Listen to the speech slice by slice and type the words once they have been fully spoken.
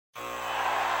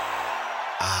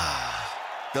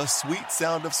The sweet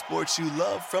sound of sports you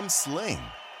love from Sling.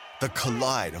 The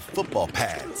collide of football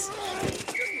pads.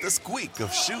 The squeak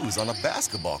of shoes on a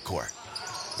basketball court.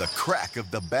 The crack of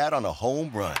the bat on a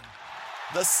home run.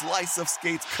 The slice of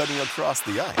skates cutting across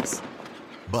the ice.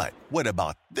 But what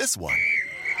about this one?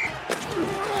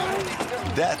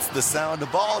 That's the sound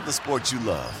of all the sports you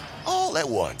love, all at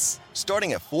once.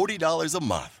 Starting at $40 a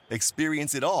month.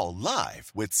 Experience it all live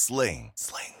with Sling.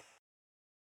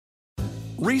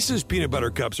 Reese's peanut butter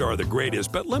cups are the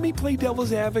greatest, but let me play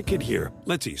devil's advocate here.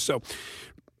 Let's see. So,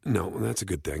 no, that's a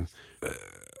good thing.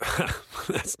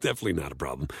 That's definitely not a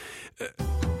problem.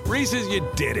 Reese's, you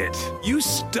did it. You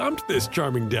stumped this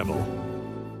charming devil.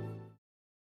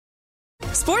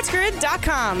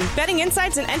 SportsGrid.com. Betting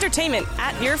insights and entertainment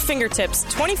at your fingertips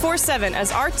 24/7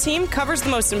 as our team covers the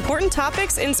most important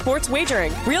topics in sports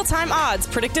wagering. Real-time odds,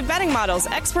 predictive betting models,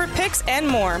 expert picks, and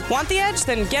more. Want the edge?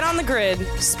 Then get on the grid.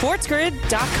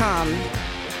 SportsGrid.com.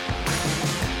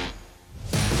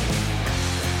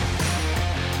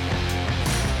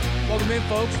 Welcome in,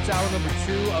 folks. It's hour number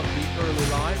 2 of the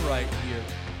early line right here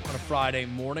on a Friday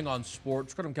morning on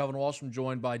Sports Grid. I'm Kevin Walsh. I'm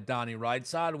joined by Donnie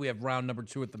Rightside. We have round number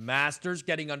 2 at the Masters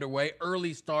getting underway.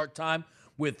 Early start time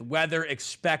with weather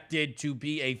expected to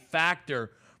be a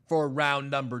factor for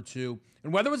round number 2.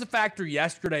 And weather was a factor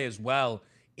yesterday as well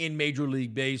in Major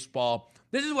League Baseball.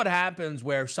 This is what happens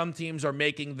where some teams are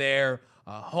making their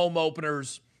home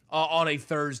openers on a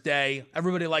Thursday.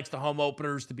 Everybody likes the home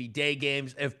openers to be day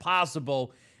games if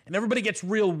possible. And everybody gets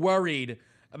real worried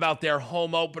about their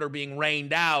home opener being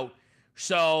rained out.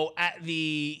 So at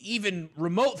the even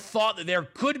remote thought that there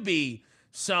could be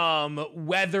some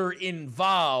weather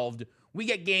involved, we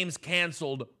get games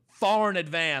canceled far in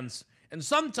advance. And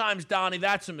sometimes, Donnie,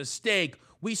 that's a mistake.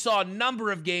 We saw a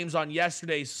number of games on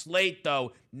yesterday's slate,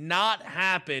 though, not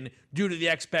happen due to the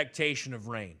expectation of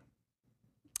rain.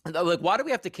 Like, why do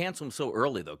we have to cancel them so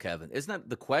early, though, Kevin? Isn't that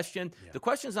the question? Yeah. The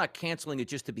question is not canceling it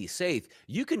just to be safe.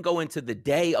 You can go into the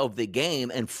day of the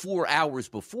game and 4 hours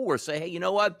before say, hey, you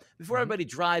know what? Before everybody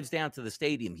drives down to the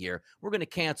stadium here, we're going to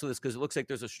cancel this because it looks like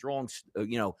there's a strong,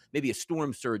 maybe a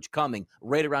storm surge coming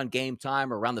right around game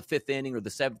time or around the 5th inning or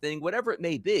the 7th inning, whatever it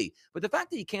may be. But the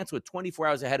fact that you cancel it 24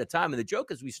 hours ahead of time, and the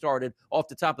joke as we started off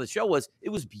the top of the show was it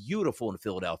was beautiful in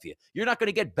Philadelphia. You're not going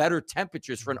to get better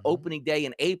temperatures for an opening day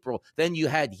in April than you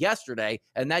had yesterday,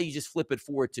 and now you just flip it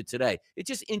forward to today. It's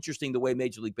just interesting the way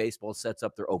Major League Baseball sets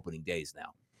up their opening days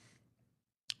now.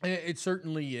 It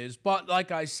certainly is. But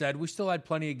like I said, we still had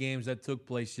plenty of games that took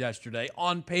place yesterday.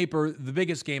 On paper, the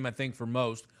biggest game, I think, for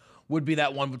most would be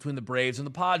that one between the Braves and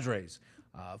the Padres.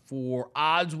 For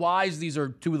odds-wise, these are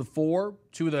two of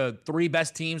the 3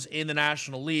 best teams in the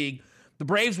National League. The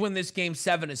Braves win this game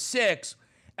 7-6.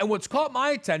 And what's caught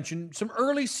my attention, some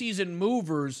early season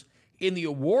movers in the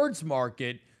awards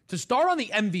market. To start on the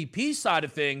MVP side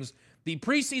of things, the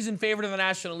preseason favorite in the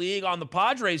National League on the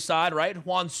Padres side, right,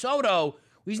 Juan Soto,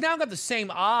 he's now got the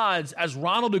same odds as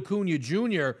Ronald Acuna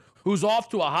Jr., who's off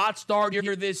to a hot start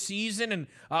here this season and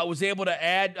was able to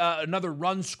add another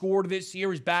run scored this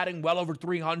year. He's batting well over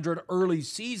 300 early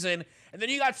season. And then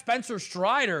you got Spencer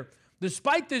Strider.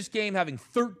 Despite this game having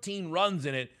 13 runs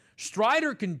in it,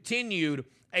 Strider continued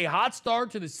a hot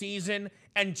start to the season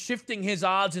and shifting his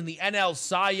odds in the NL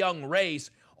Cy Young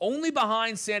race. Only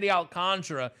behind Sandy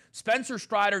Alcantara, Spencer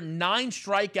Strider, 9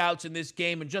 strikeouts in this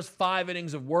game and just 5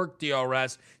 innings of work,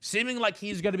 DRS, seeming like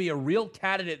he's going to be a real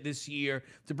candidate this year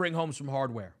to bring home some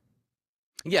hardware.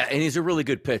 Yeah, and he's a really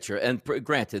good pitcher. And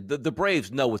granted, the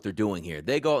Braves know what they're doing here.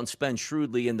 They go out and spend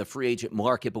shrewdly in the free agent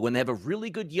market, but when they have a really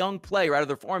good young player out of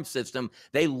their farm system,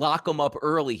 they lock them up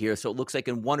early here. So it looks like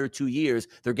in 1 or 2 years,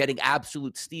 they're getting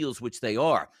absolute steals, which they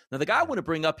are. Now, the guy I want to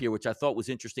bring up here, which I thought was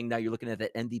interesting, now you're looking at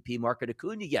that MVP market,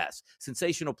 Acuna, yes.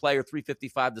 Sensational player,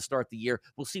 355 to start the year.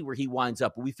 We'll see where he winds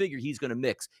up, but we figure he's going to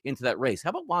mix into that race.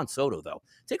 How about Juan Soto, though?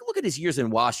 Take a look at his years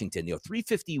in Washington,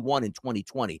 351 in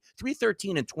 2020,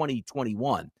 313 in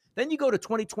 2021. Then you go to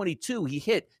 2022, he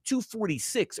hit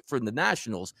 246 for the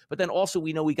Nationals, but then also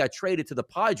we know he got traded to the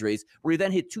Padres where he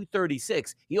then hit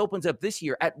 236. He opens up this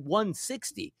year at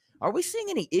 160. Are we seeing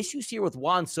any issues here with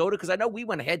Juan Soto? Because I know we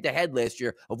went head-to-head last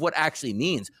year of what actually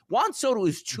means. Juan Soto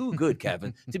is too good,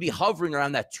 Kevin, to be hovering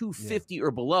around that 250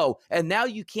 or below, and now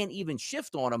you can't even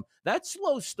shift on him. That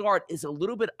slow start is a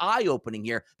little bit eye-opening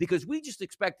here because we just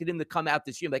expected him to come out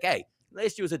this year like, hey,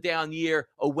 last year was a down year.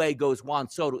 Away goes Juan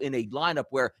Soto in a lineup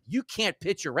where you can't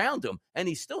pitch around him, and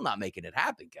he's still not making it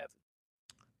happen, Kevin.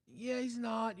 Yeah, he's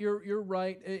not. You're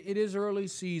right. It is early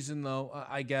season, though,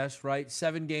 I guess, right?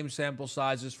 7-game sample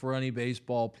sizes for any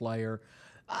baseball player.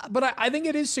 But I think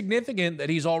it is significant that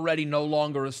he's already no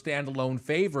longer a standalone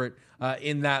favorite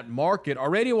in that market. Our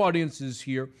radio audience is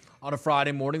here on a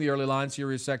Friday morning, the early line,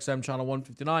 Sirius XM Channel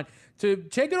 159, to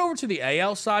take it over to the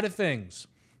AL side of things.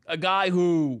 A guy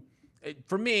who,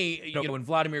 for me, when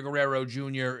Vladimir Guerrero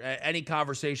Jr., any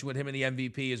conversation with him in the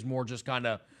MVP is more just kind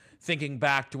of thinking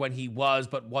back to when he was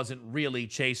but wasn't really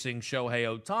chasing Shohei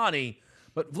Ohtani.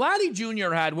 But Vladdy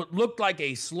Jr. had what looked like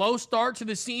a slow start to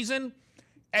the season,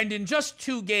 and in just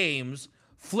 2 games,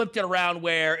 flipped it around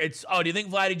where it's, do you think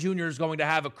Vladdy Jr. is going to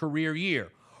have a career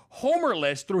year?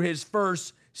 Homerless through his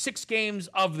first 6 games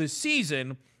of the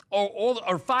season,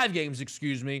 or 5 games,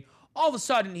 excuse me. All of a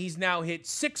sudden, he's now hit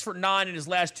 6 for 9 in his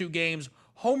last 2 games,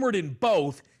 homered in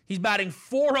both. He's batting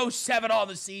 .407 on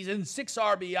the season, 6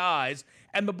 RBIs,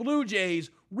 and the Blue Jays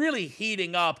really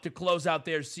heating up to close out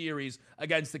their series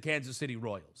against the Kansas City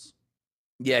Royals.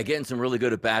 Yeah, getting some really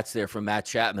good at-bats there from Matt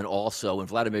Chapman also. And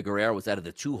Vladimir Guerrero was out of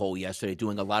the 2-hole yesterday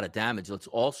doing a lot of damage. Let's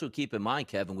also keep in mind,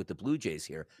 Kevin, with the Blue Jays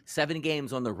here, 7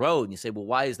 games on the road. And you say, well,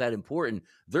 why is that important?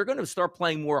 They're going to start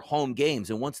playing more home games.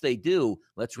 And once they do,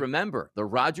 let's remember, the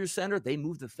Rogers Center, they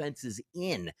move the fences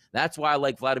in. That's why I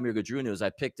like Vladimir Guerrero, as I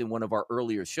picked in one of our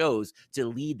earlier shows, to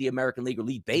lead the American League, or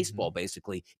lead baseball,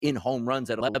 basically, in home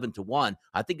runs at 11-1.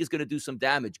 I think he's going to do some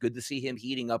damage. Good to see him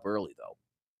heating up early, though.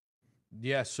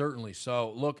 Yeah, certainly.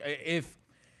 So, look, if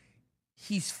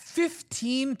he's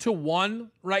 15-1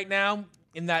 right now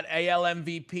in that AL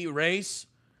MVP race,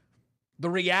 the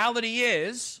reality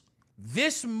is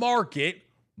this market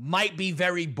might be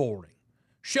very boring.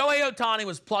 Shohei Ohtani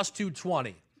was plus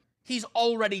 220. He's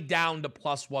already down to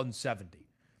plus 170.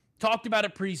 Talked about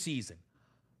it preseason.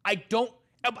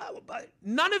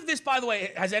 None of this, by the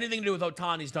way, has anything to do with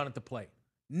Ohtani's done at the plate.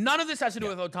 None of this has to do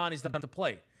with Ohtani's done at the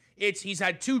plate. He's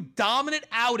had 2 dominant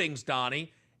outings,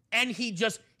 Donnie, and he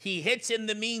hits in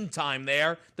the meantime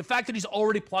there. The fact that he's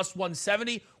already plus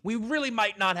 170, we really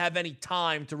might not have any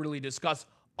time to really discuss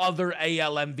other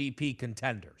AL MVP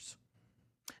contenders.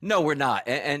 No, we're not.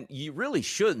 And you really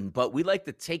shouldn't, but we like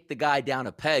to take the guy down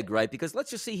a peg, right? Because let's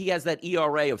just see, he has that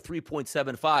ERA of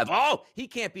 3.75. Oh, he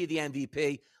can't be the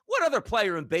MVP. What other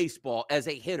player in baseball as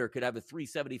a hitter could have a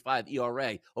 3.75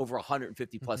 ERA over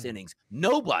 150-plus innings?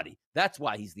 Nobody. That's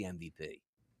why he's the MVP.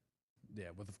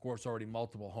 Yeah, with, of course, already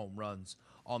multiple home runs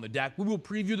on the deck. We will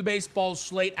preview the baseball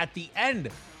slate at the end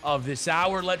of this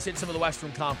hour. Let's hit some of the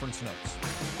Western Conference notes.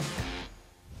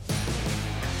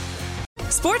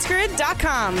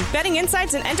 SportsGrid.com. Betting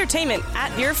insights and entertainment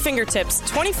at your fingertips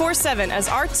 24/7 as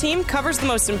our team covers the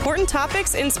most important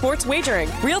topics in sports wagering.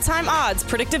 Real-time odds,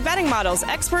 predictive betting models,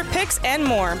 expert picks, and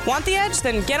more. Want the edge?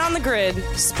 Then get on the grid.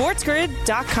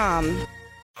 SportsGrid.com.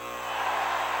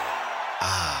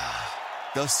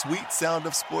 The sweet sound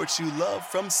of sports you love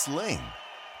from Sling.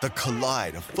 The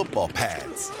collide of football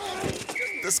pads.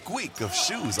 The squeak of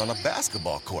shoes on a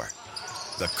basketball court.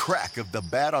 The crack of the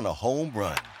bat on a home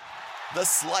run. The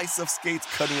slice of skates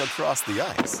cutting across the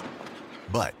ice.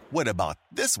 But what about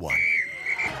this one?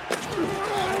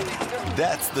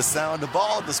 That's the sound of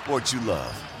all the sports you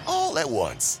love, all at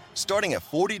once. Starting at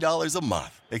 $40 a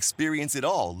month. Experience it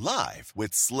all live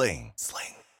with Sling.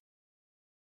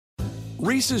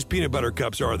 Reese's peanut butter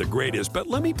cups are the greatest, but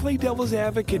let me play devil's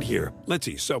advocate here. Let's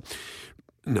see. So,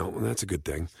 no, that's a good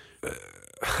thing.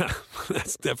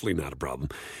 That's definitely not a problem.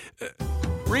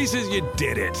 Reese's, you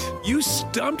did it. You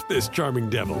stumped this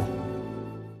charming devil.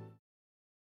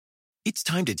 It's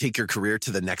time to take your career to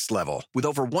the next level. With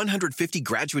over 150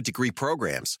 graduate degree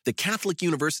programs, the Catholic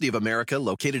University of America,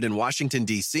 located in Washington,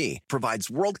 D.C., provides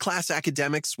world-class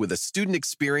academics with a student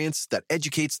experience that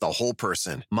educates the whole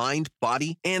person, mind,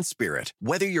 body, and spirit.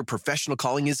 Whether your professional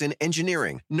calling is in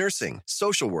engineering, nursing,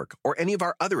 social work, or any of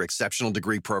our other exceptional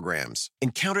degree programs,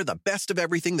 encounter the best of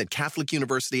everything that Catholic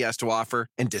University has to offer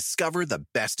and discover the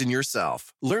best in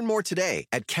yourself. Learn more today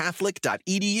at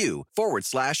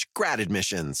catholic.edu/grad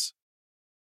admissions.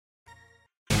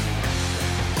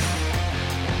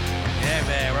 Yeah,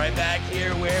 man, right back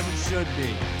here where we should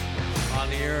be on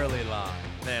the early line.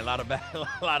 Man, a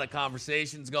lot of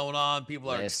conversations going on. People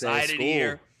are excited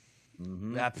here.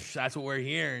 Mm-hmm. That's what we're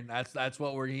hearing. That's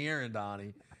what we're hearing,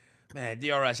 Donnie. Man,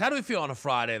 DRS, how do we feel on a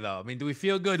Friday, though? I mean, do we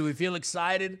feel good? Do we feel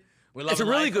excited? It's a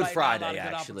really good Friday,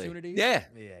 actually. Yeah,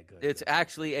 good. It's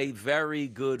actually a very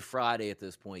good Friday at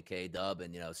this point, K-Dub.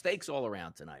 And, stakes all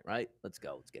around tonight, right? Let's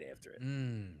go. Let's get after it.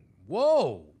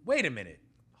 Whoa. Wait a minute.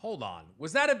 Hold on.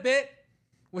 Was that a bit?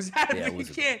 Was that a bit? You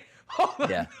can't.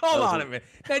 Hold on a minute.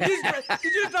 Did you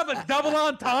just have a double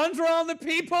entendre on the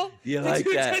people? You like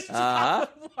that? Wow.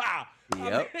 Yep. I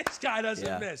mean, this guy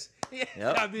doesn't miss.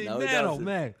 Yep. I mean, man, oh,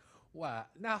 man. Wow.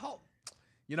 Now,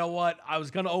 you know what? I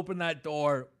was going to open that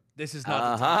door This is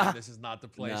not the time. This is not the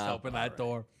place to open that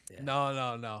door. Yeah.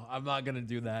 No. I'm not going to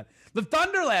do that. The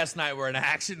Thunder last night were in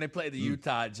action. They played the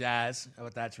Utah Jazz. How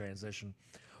about that transition?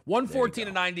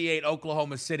 114-98,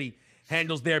 Oklahoma City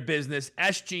handles their business.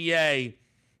 SGA,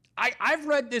 I've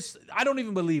read this. I don't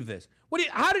even believe this.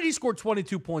 How did he score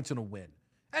 22 points in a win?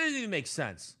 That doesn't even make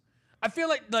sense. I feel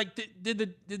like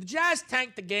did the Jazz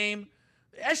tank the game?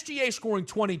 SGA scoring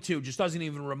 22 just doesn't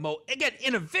even remote. Again,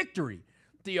 in a victory,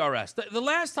 DRS. The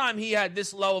last time he had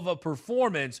this low of a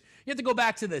performance, you have to go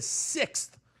back to the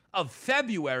 6th of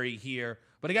February here.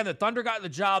 But again, the Thunder got the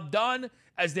job done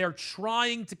as they're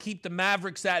trying to keep the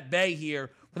Mavericks at bay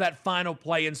here for that final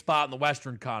play-in spot in the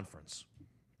Western Conference.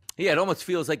 Yeah, it almost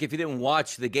feels like if you didn't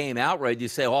watch the game outright, you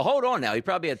say, well, hold on now. He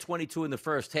probably had 22 in the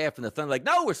first half, and the Thunder like,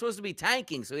 no, we're supposed to be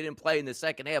tanking, so he didn't play in the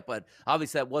second half, but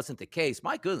obviously that wasn't the case.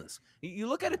 My goodness. You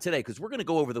look at it today, because we're going to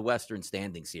go over the Western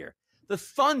standings here. The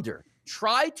Thunder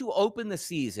tried to open the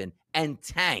season and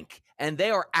tank, and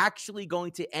they are actually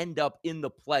going to end up in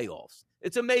the playoffs.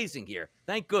 It's amazing here.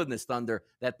 Thank goodness, Thunder,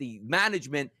 that the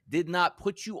management did not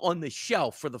put you on the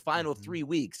shelf for the final 3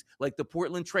 weeks like the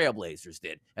Portland Trailblazers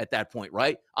did at that point,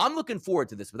 right? I'm looking forward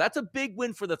to this, but that's a big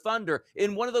win for the Thunder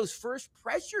in one of those first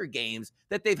pressure games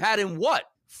that they've had in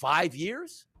 5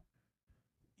 years?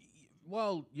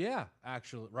 Well, yeah,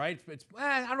 actually, right?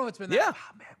 I don't know. It's been yeah.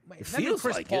 It feels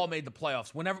Chris Paul made the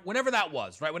playoffs. Whenever that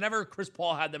was, right? Whenever Chris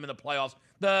Paul had them in the playoffs,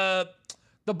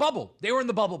 the bubble. They were in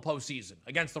the bubble postseason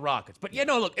against the Rockets. But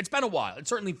look, it's been a while. It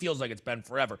certainly feels like it's been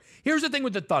forever. Here's the thing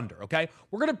with the Thunder, okay?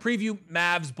 We're going to preview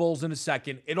Mavs, Bulls in a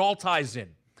second. It all ties in.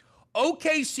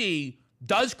 OKC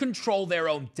does control their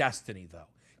own destiny, though,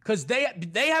 because they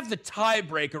have the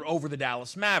tiebreaker over the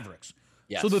Dallas Mavericks.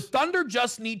 Yes. So the Thunder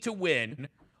just need to win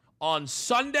on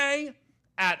Sunday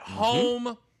at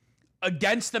home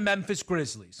against the Memphis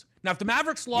Grizzlies. Now, if the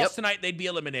Mavericks lost tonight, they'd be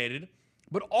eliminated.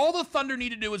 But all the Thunder need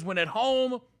to do is win at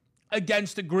home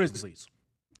against the Grizzlies.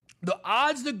 The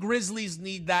odds the Grizzlies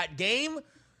need that game,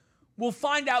 we'll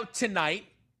find out tonight.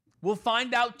 But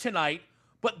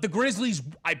the Grizzlies,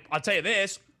 I'll tell you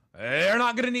this, they're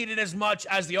not going to need it as much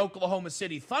as the Oklahoma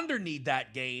City Thunder need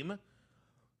that game.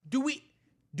 Do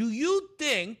you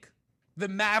think the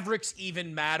Mavericks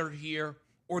even matter here?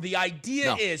 Or the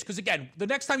idea is, because again, the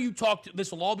next time you talk,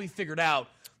 this will all be figured out.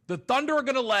 The Thunder are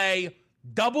going to lay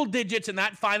double digits in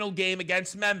that final game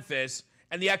against Memphis,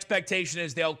 and the expectation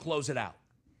is they'll close it out.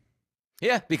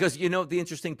 Yeah, because, the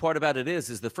interesting part about it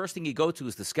is the first thing you go to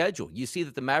is the schedule. You see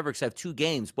that the Mavericks have 2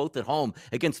 games, both at home,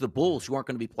 against the Bulls, who aren't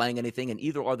going to be playing anything, and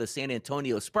either are the San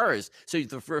Antonio Spurs. So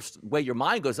the first way your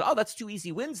mind goes, oh, that's 2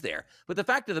 easy wins there. But the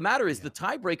fact of the matter is the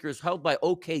tiebreaker is held by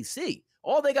OKC.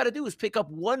 All they got to do is pick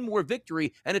up one more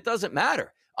victory, and it doesn't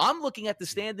matter. I'm looking at the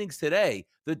standings today.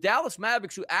 The Dallas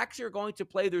Mavericks, who actually are going to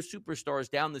play their superstars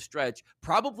down the stretch,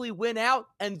 probably win out,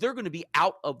 and they're going to be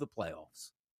out of the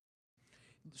playoffs.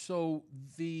 So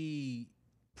the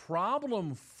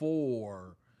problem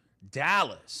for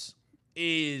Dallas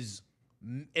is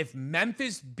if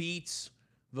Memphis beats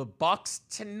the Bucks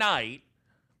tonight,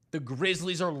 the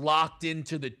Grizzlies are locked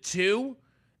into the 2,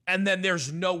 and then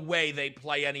there's no way they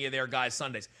play any of their guys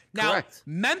Sundays. Now, correct.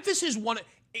 Memphis is one.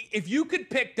 If you could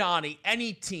pick, Donnie,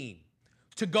 any team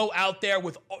to go out there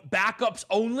with backups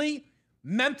only,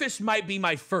 Memphis might be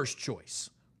my first choice.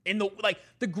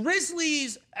 The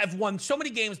Grizzlies have won so many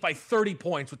games by 30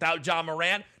 points without Ja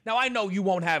Morant. Now, I know you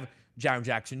won't have Jaren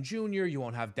Jackson Jr., you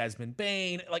won't have Desmond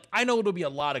Bane. I know it'll be a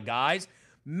lot of guys.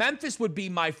 Memphis would be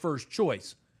my first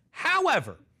choice.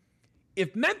 However,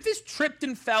 if Memphis tripped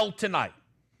and fell tonight,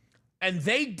 and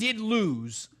they did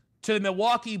lose to the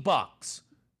Milwaukee Bucks,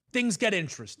 things get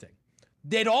interesting.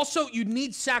 You'd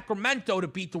need Sacramento to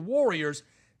beat the Warriors.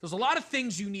 There's a lot of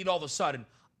things you need all of a sudden.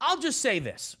 I'll just say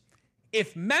this.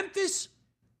 If Memphis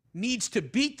needs to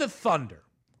beat the Thunder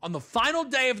on the final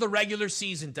day of the regular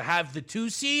season to have the 2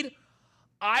 seed,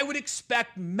 I would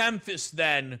expect Memphis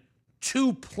then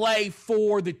to play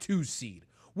for the 2 seed.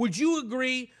 Would you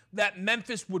agree that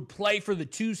Memphis would play for the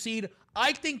 2 seed?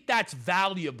 I think that's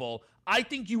valuable. I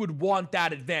think you would want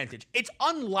that advantage. It's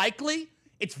unlikely.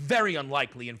 It's very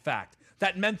unlikely, in fact,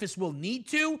 that Memphis will need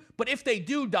to. But if they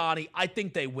do, Donnie, I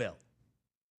think they will.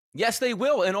 Yes, they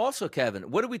will. And also,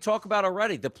 Kevin, what did we talk about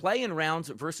already? The play-in rounds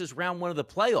versus round 1 of the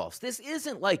playoffs. This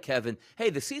isn't like, Kevin, hey,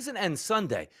 the season ends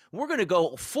Sunday. We're going to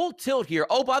go full tilt here.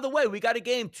 Oh, by the way, we got a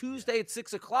game Tuesday at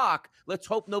 6 o'clock. Let's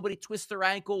hope nobody twists their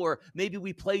ankle, or maybe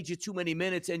we played you too many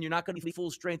minutes and you're not going to be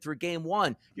full strength for game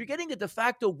 1. You're getting a de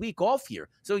facto week off here.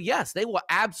 So, yes, they will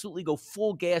absolutely go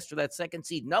full gas for that 2nd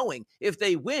seed, knowing if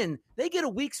they win, they get a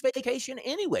week's vacation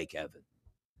anyway, Kevin.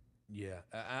 Yeah,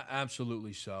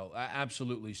 absolutely so.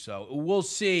 Absolutely so. We'll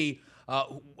see.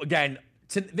 Again,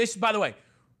 this, by the way,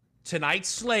 tonight's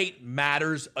slate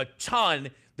matters a ton.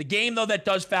 The game, though, that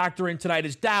does factor in tonight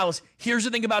is Dallas. Here's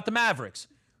the thing about the Mavericks.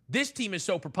 This team is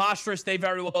so preposterous, they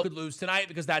very well could lose tonight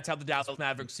because that's how the Dallas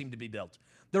Mavericks seem to be built.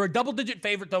 They're a double-digit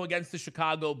favorite, though, against the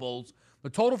Chicago Bulls. The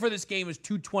total for this game is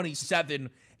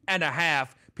 227.5.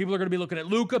 People are going to be looking at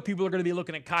Luka. People are going to be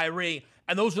looking at Kyrie.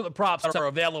 And those are the props that are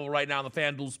available right now in the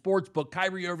FanDuel Sportsbook.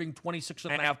 Kyrie Irving,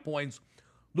 26.5 points.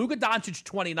 Luka Doncic,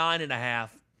 29.5.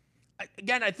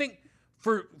 Again, I think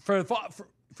for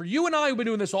you and I who've been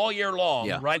doing this all year long,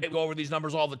 right? We go over these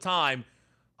numbers all the time.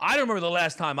 I don't remember the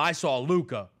last time I saw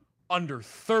Luka under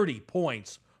 30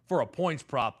 points for a points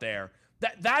prop there.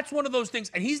 That's one of those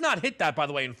things. And he's not hit that, by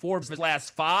the way, in 4 of his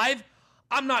last 5.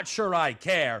 I'm not sure I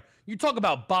care. You talk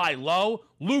about buy low.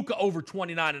 Luka over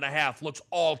 29.5 looks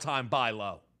all-time buy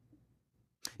low.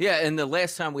 Yeah, and the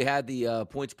last time we had the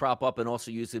points prop up and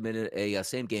also used them in a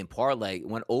same-game parlay,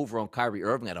 went over on Kyrie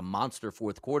Irving at a monster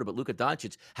fourth quarter, but Luka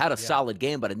Doncic had a solid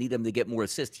game, but I need him to get more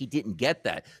assists. He didn't get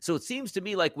that. So it seems to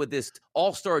me like with this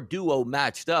all-star duo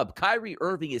matched up, Kyrie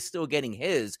Irving is still getting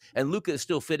his, and Luka is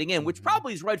still fitting in, which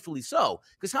probably is rightfully so,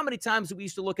 because how many times have we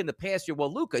used to look in the past year,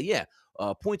 well, Luka,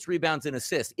 points, rebounds, and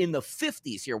assists in the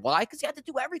 50s here. Why? Because he had to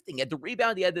do everything. He had the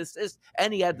rebound, he had the assist,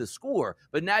 and he had the score.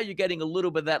 But now you're getting a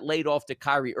little bit of that laid off to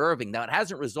Kyrie Irving. Now, it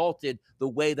hasn't resulted the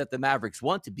way that the Mavericks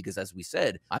wanted because, as we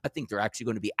said, I think they're actually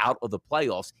going to be out of the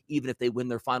playoffs, even if they win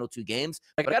their final 2 games.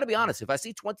 But I got to be honest, if I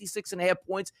see 26.5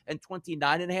 points and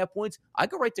 29.5 points, I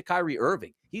go right to Kyrie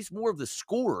Irving. He's more of the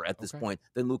scorer at this point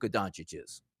than Luka Doncic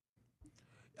is.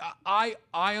 I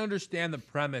understand the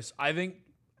premise. I think,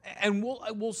 and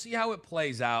we'll see how it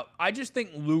plays out. I just think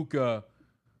Luka,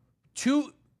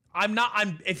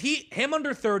 if him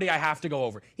under 30, I have to go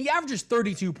over. He averages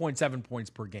 32.7 points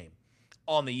per game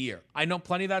on the year. I know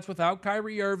plenty of that's without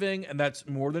Kyrie Irving, and that's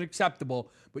more than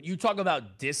acceptable. But you talk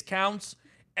about discounts,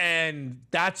 and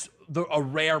that's a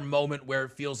rare moment where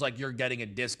it feels like you're getting a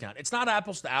discount. It's not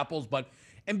apples to apples, but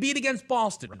Embiid against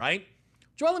Boston, right?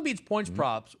 Joel Embiid's points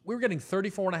props, we were getting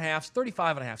 34.5s,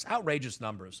 35.5s, outrageous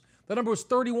numbers. The number was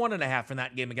 31.5 in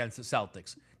that game against the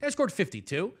Celtics. They scored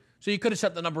 52, so you could have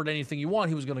set the number at anything you want.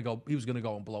 He was going to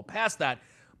go and blow past that.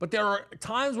 But there are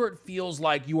times where it feels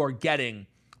like you are getting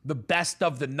the best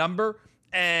of the number,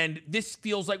 and this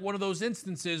feels like one of those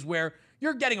instances where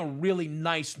you're getting a really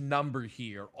nice number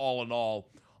here, all in all,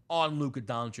 on Luka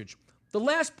Doncic. The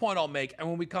last point I'll make, and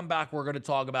when we come back, we're going to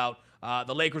talk about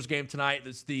the Lakers game tonight.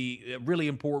 It's the really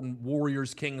important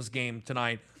Warriors-Kings game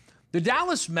tonight. The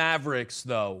Dallas Mavericks,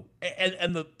 though,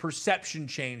 and the perception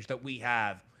change that we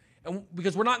have, and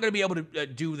because we're not going to be able to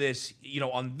do this,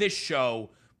 on this show.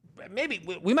 Maybe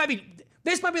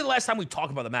this might be the last time we talk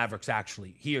about the Mavericks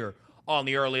actually here on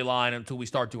the early line until we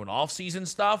start doing off-season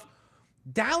stuff.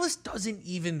 Dallas doesn't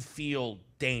even feel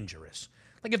dangerous.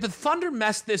 Like if the Thunder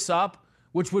messed this up,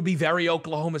 which would be very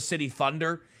Oklahoma City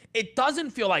Thunder, it doesn't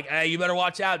feel like, hey, you better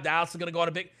watch out. Dallas is going to go on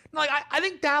a big... Like, I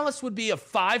think Dallas would be a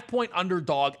 5-point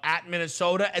underdog at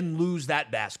Minnesota and lose that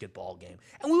basketball game.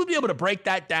 And we would be able to break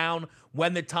that down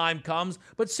when the time comes.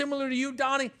 But similar to you,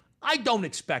 Donnie, I don't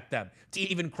expect them to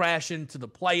even crash into the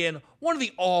play-in. One of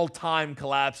the all-time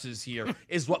collapses here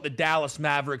is what the Dallas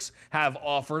Mavericks have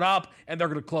offered up, and they're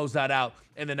going to close that out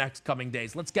in the next coming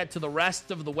days. Let's get to the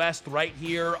rest of the West right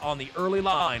here on the early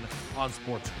line on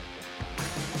SportsGrid.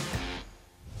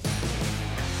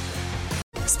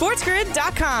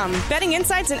 SportsGrid.com. Betting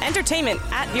insights and entertainment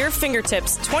at your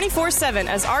fingertips 24/7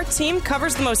 as our team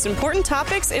covers the most important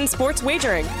topics in sports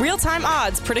wagering. Real-time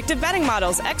odds, predictive betting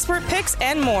models, expert picks,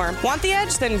 and more. Want the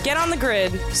edge? Then get on the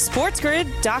grid.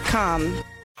 SportsGrid.com.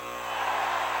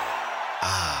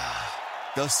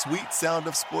 The sweet sound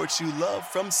of sports you love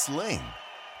from Sling.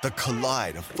 The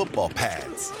collide of football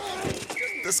pads.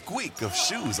 The squeak of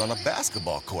shoes on a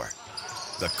basketball court.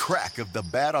 The crack of the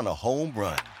bat on a home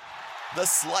run. The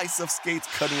slice of skates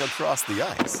cutting across the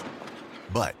ice.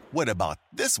 But what about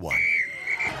this one?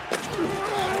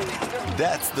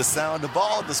 That's the sound of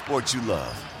all the sports you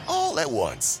love, all at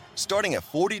once. Starting at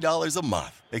 $40 a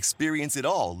month. Experience it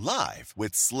all live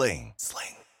with Sling.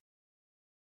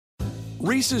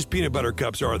 Reese's peanut butter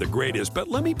cups are the greatest, but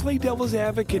let me play devil's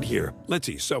advocate here. Let's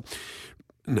see. So,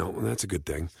 no, that's a good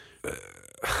thing.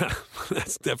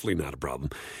 That's definitely not a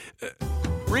problem.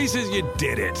 Reese's, you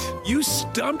did it. You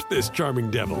stumped this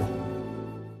charming devil.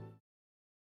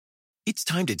 It's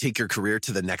time to take your career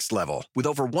to the next level. With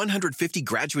over 150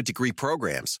 graduate degree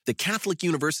programs, the Catholic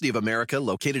University of America,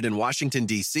 located in Washington,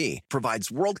 D.C.,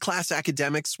 provides world-class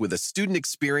academics with a student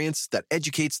experience that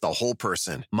educates the whole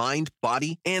person, mind,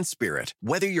 body, and spirit.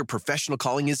 Whether your professional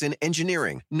calling is in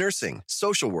engineering, nursing,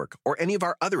 social work, or any of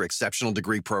our other exceptional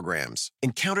degree programs,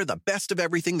 encounter the best of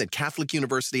everything that Catholic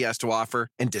University has to offer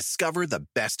and discover the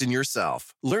best in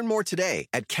yourself. Learn more today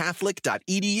at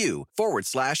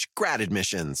catholic.edu/grad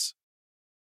admissions.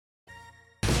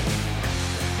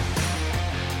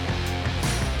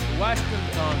 Western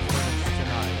Conference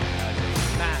tonight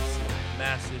has a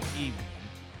massive evening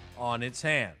on its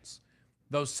hands.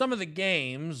 Though some of the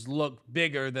games look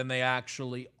bigger than they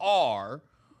actually are,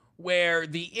 where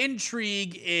the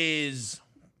intrigue is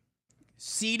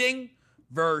seeding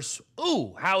versus,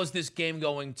 how is this game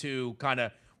going to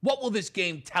what will this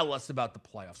game tell us about the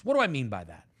playoffs? What do I mean by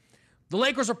that? The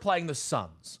Lakers are playing the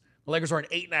Suns. The Lakers are an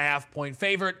 8.5-point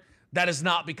favorite. That is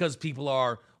not because people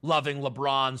are loving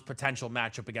LeBron's potential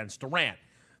matchup against Durant.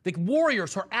 The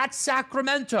Warriors are at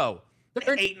Sacramento.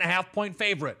 They're an 8.5-point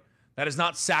favorite. That is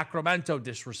not Sacramento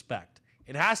disrespect.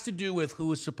 It has to do with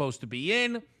who is supposed to be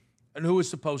in and who is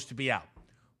supposed to be out.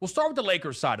 We'll start with the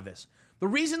Lakers side of this. The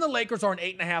reason the Lakers are an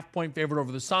 8.5-point favorite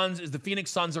over the Suns is the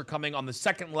Phoenix Suns are coming on the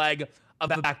second leg of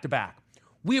the back-to-back.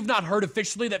 We have not heard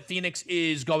officially that Phoenix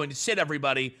is going to sit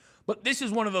everybody, but this is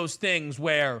one of those things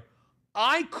where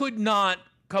I could not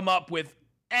come up with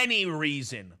any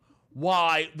reason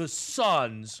why the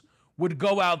Suns would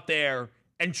go out there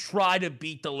and try to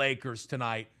beat the Lakers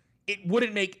tonight. It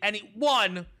wouldn't make any...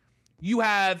 One, you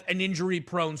have an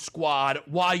injury-prone squad.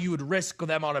 Why you would risk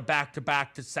them on a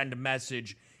back-to-back to send a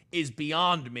message is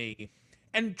beyond me.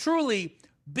 And truly,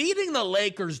 beating the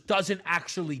Lakers doesn't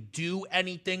actually do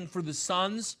anything for the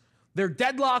Suns. They're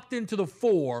deadlocked into the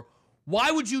 4.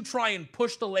 Why would you try and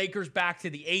push the Lakers back to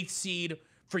the 8th seed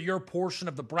for your portion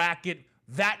of the bracket?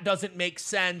 That doesn't make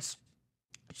sense.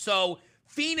 So,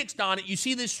 Phoenix, Donnie, you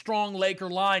see this strong Laker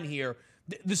line here.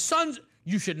 The Suns,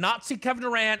 you should not see Kevin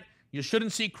Durant. You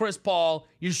shouldn't see Chris Paul.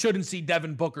 You shouldn't see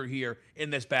Devin Booker here in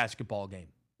this basketball game.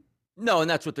 No, and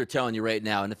that's what they're telling you right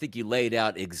now. And I think you laid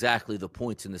out exactly the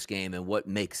points in this game and what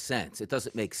makes sense. It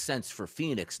doesn't make sense for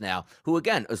Phoenix now, who,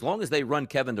 again, as long as they run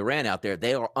Kevin Durant out there,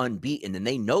 they are unbeaten, and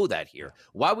they know that here.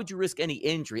 Why would you risk any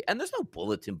injury? And there's no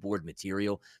bulletin board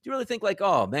material. Do you really think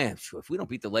oh, man, if we don't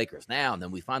beat the Lakers now and then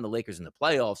we find the Lakers in the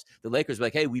playoffs, the Lakers are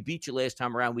like, hey, we beat you last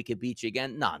time around, we could beat you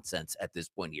again? Nonsense at this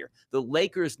point here. The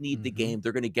Lakers need the game.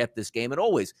 They're going to get this game. And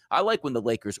always, I like when the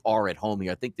Lakers are at home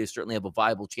here. I think they certainly have a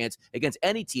viable chance against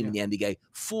any team in the NBA,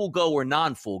 full go or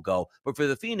non-full go. But for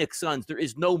the Phoenix Suns, there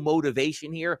is no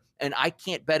motivation here, and I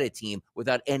can't bet a team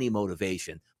without any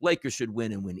motivation. Lakers should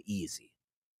win and win easy.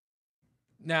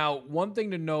 Now, one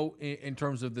thing to note in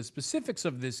terms of the specifics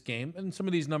of this game, and some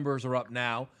of these numbers are up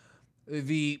now,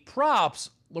 the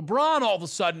props, LeBron all of a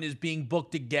sudden is being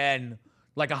booked again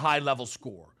like a high-level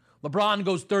scorer. LeBron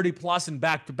goes 30-plus in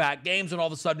back-to-back games, and all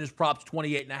of a sudden his props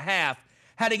 28.5.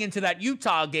 Heading into that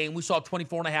Utah game, we saw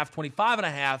 24.5,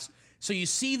 25.5. So you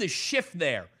see the shift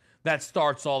there that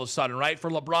starts all of a sudden, right? For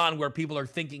LeBron, where people are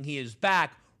thinking he is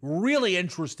back, really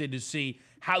interested to see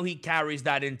how he carries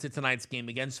that into tonight's game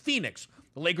against Phoenix.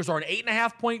 The Lakers are an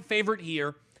 8.5-point favorite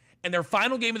here, and their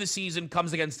final game of the season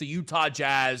comes against the Utah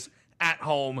Jazz at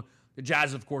home. The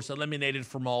Jazz, of course, eliminated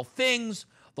from all things.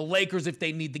 The Lakers, if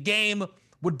they need the game,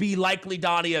 would be likely,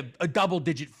 Donnie, a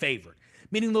double-digit favorite,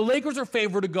 meaning the Lakers are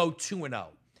favored to go 2-0.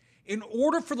 In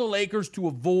order for the Lakers to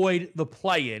avoid the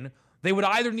play-in, they would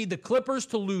either need the Clippers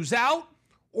to lose out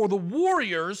or the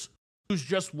Warriors lose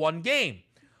just one game.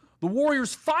 The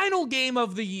Warriors' final game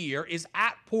of the year is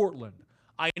at Portland.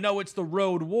 I know it's the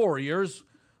road Warriors,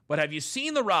 but have you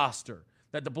seen the roster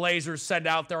that the Blazers send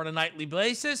out there on a nightly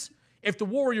basis? If the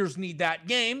Warriors need that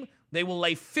game, they will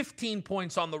lay 15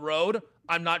 points on the road.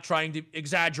 I'm not trying to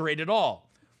exaggerate at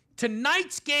all.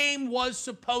 Tonight's game was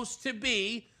supposed to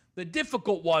be the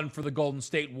difficult one for the Golden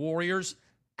State Warriors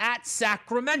at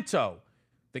Sacramento.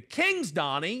 The Kings,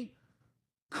 Donnie,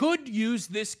 could use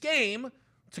this game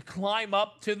to climb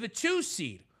up to the 2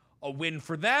 seed. A win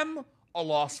for them, a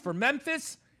loss for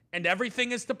Memphis, and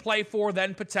everything is to play for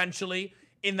then potentially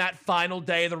in that final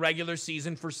day of the regular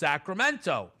season for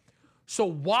Sacramento. So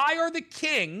why are the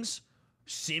Kings,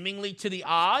 seemingly to the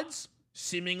odds,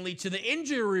 seemingly to the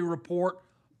injury report,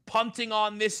 punting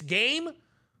on this game?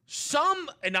 Some,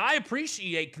 and I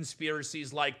appreciate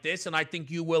conspiracies like this, and I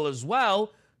think you will as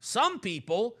well, some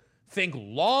people think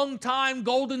longtime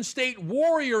Golden State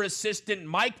Warrior assistant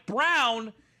Mike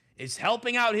Brown is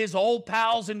helping out his old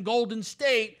pals in Golden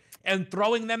State and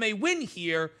throwing them a win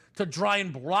here to try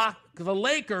and block the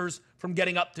Lakers from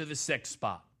getting up to the 6th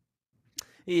spot.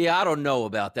 Yeah, I don't know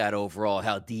about that overall,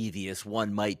 how devious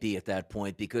one might be at that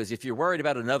point, because if you're worried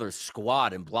about another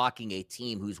squad and blocking a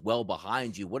team who's well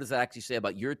behind you, what does that actually say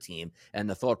about your team and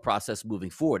the thought process moving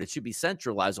forward? It should be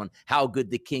centralized on how good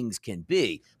the Kings can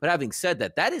be. But having said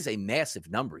that, that is a massive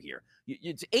number here.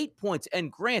 It's 8 points,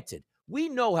 and granted, we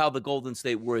know how the Golden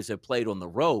State Warriors have played on the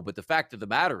road, but the fact of the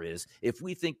matter is, if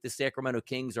we think the Sacramento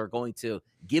Kings are going to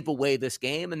give away this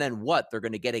game, and then what? They're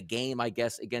going to get a game, I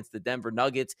guess, against the Denver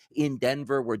Nuggets in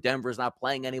Denver, where Denver's not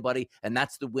playing anybody, and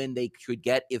that's the win they could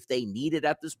get if they need it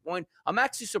at this point. I'm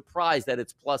actually surprised that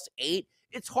it's +8.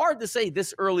 It's hard to say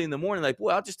this early in the morning, like,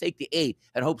 well, I'll just take the 8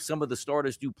 and hope some of the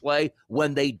starters do play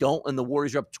when they don't, and the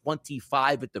Warriors are up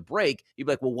 25 at the break. You'd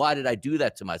be like, well, why did I do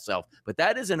that to myself? But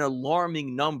that is an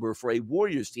alarming number for a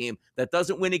Warriors team that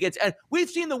doesn't win against. And we've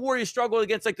seen the Warriors struggle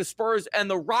against like the Spurs and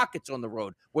the Rockets on the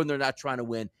road when they're not trying to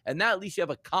win. And now at least you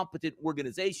have a competent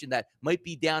organization that might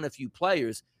be down a few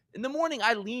players. In the morning,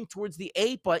 I lean towards the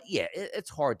 8, but yeah, it's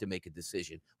hard to make a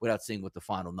decision without seeing what the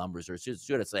final numbers are.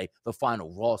 Should I say the final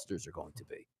rosters are going to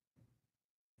be?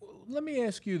 Let me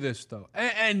ask you this, though.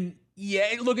 And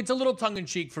yeah, look, it's a little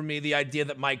tongue-in-cheek for me, the idea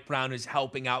that Mike Brown is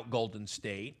helping out Golden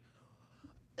State.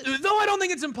 Though I don't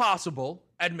think it's impossible,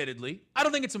 admittedly. I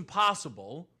don't think it's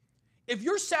impossible. If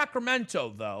you're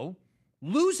Sacramento, though,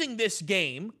 losing this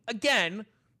game, again,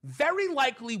 very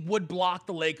likely would block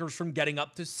the Lakers from getting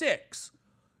up to 6.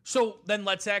 So then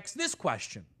let's ask this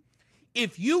question.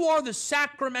 If you are the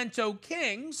Sacramento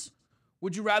Kings,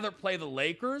 would you rather play the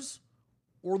Lakers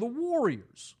or the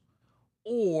Warriors?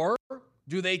 Or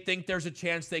do they think there's a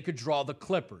chance they could draw the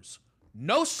Clippers?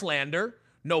 No slander,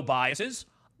 no biases.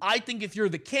 I think if you're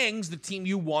the Kings, the team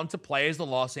you want to play is the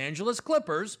Los Angeles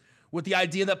Clippers, with the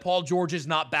idea that Paul George is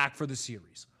not back for the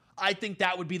series. I think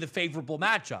that would be the favorable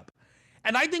matchup.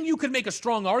 And I think you could make a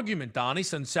strong argument, Donnie,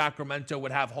 since Sacramento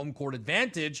would have home court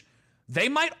advantage. They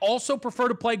might also prefer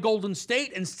to play Golden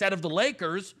State instead of the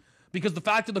Lakers, because the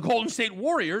fact that the Golden State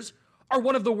Warriors are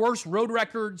one of the worst road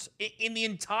records in the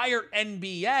entire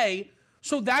NBA.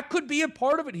 So that could be a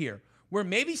part of it here, where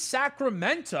maybe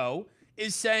Sacramento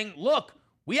is saying, look,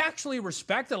 we actually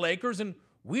respect the Lakers and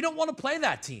we don't want to play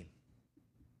that team.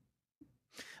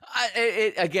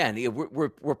 Again,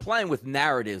 we're playing with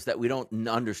narratives that we don't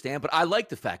understand, but I like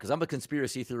the fact, because I'm a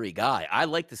conspiracy theory guy, I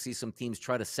like to see some teams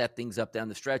try to set things up down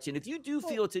the stretch. And if you do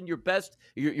feel it's in your best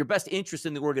interest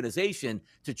in the organization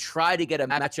to try to get a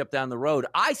matchup down the road,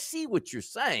 I see what you're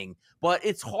saying, but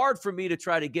it's hard for me to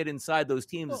try to get inside those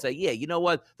teams and say, yeah, you know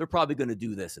what, they're probably going to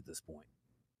do this at this point.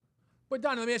 But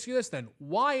Donnie, let me ask you this then.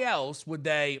 Why else would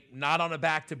they, not on a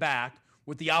back-to-back,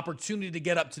 with the opportunity to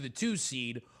get up to the 2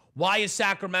 seed, why is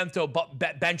Sacramento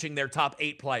benching their top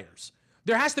 8 players?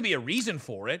 There has to be a reason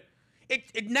for it.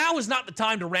 It now is not the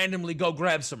time to randomly go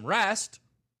grab some rest.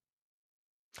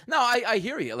 No, I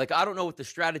hear you. Like, I don't know what the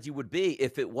strategy would be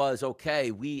if it was,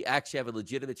 okay, we actually have a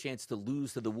legitimate chance to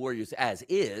lose to the Warriors as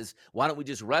is. Why don't we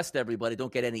just rest everybody,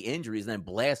 don't get any injuries, and then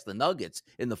blast the Nuggets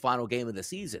in the final game of the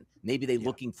season? Maybe they're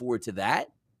looking forward to that?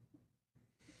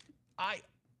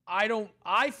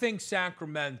 I think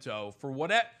Sacramento, for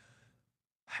whatever,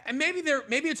 and maybe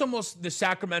it's almost the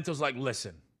Sacramento's like,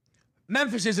 listen,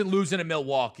 Memphis isn't losing to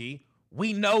Milwaukee.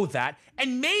 We know that.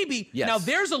 And maybe, now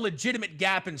there's a legitimate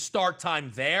gap in start time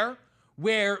there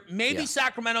where maybe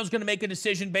Sacramento's going to make a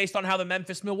decision based on how the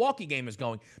Memphis-Milwaukee game is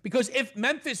going. Because if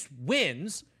Memphis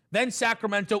wins, then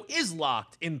Sacramento is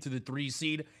locked into the 3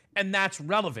 seed, and that's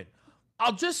relevant.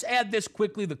 I'll just add this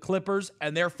quickly, the Clippers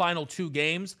and their final 2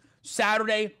 games.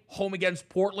 Saturday, home against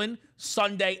Portland.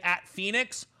 Sunday at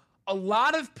Phoenix. A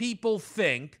lot of people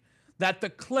think that the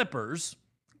Clippers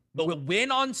will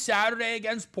win on Saturday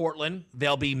against Portland.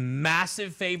 They'll be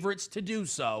massive favorites to do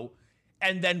so.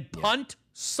 And then punt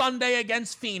Sunday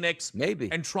against Phoenix.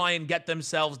 Maybe. And try and get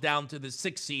themselves down to the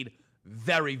 6th seed.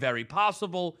 Very, very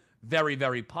possible. Very,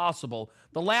 very possible.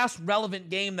 The last relevant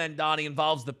game then, Donnie,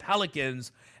 involves the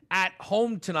Pelicans at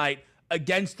home tonight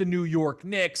against the New York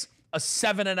Knicks. A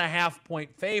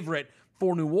 7.5-point favorite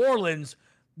for New Orleans.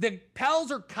 The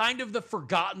Pels are kind of the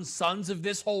forgotten sons of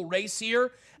this whole race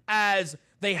here, as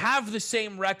they have the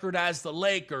same record as the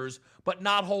Lakers, but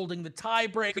not holding the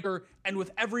tiebreaker, and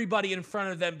with everybody in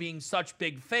front of them being such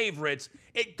big favorites,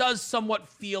 it does somewhat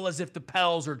feel as if the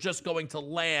Pels are just going to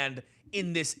land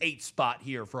in this 8th spot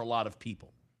here for a lot of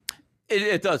people.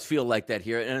 It does feel like that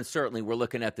here, and certainly we're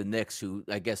looking at the Knicks, who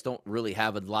I guess don't really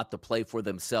have a lot to play for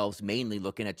themselves, mainly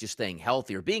looking at just staying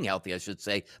healthy, or being healthy, I should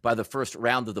say, by the first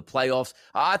round of the playoffs.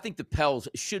 I think the Pels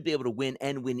should be able to win,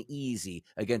 and win easy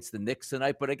against the Knicks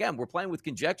tonight. But again, we're playing with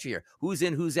conjecture here. Who's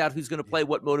in, who's out, who's going to play,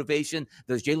 what motivation?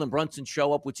 Does Jalen Brunson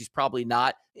show up, which he's probably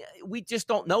not? We just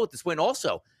don't know at this point.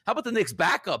 Also, how about the Knicks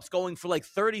backups going for like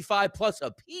 35 plus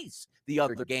a piece the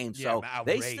other game? So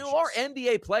they still are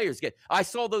NBA players. I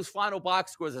saw those final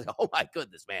box scores. I said, oh my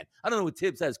goodness, man. I don't know what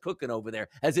Tibbs has cooking over there,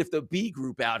 as if the B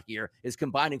group out here is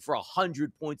combining for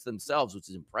 100 points themselves, which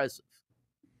is impressive.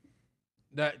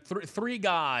 That three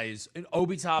guys,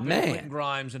 Obi Toppin, Quentin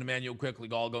Grimes, and Emmanuel Quickly,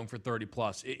 all going for 30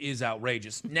 plus. It is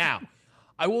outrageous. Now,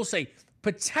 I will say,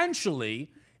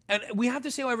 potentially, and we have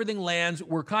to see how everything lands.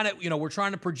 We're kind of, we're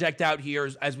trying to project out here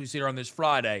as we sit here on this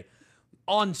Friday.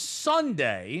 On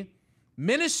Sunday,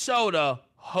 Minnesota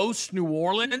hosts New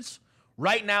Orleans.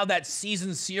 Right now, that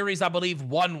season series, I believe,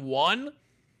 1-1.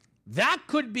 That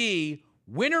could be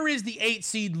winner is the 8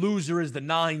 seed, loser is the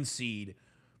 9 seed.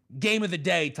 Game of the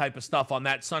day type of stuff on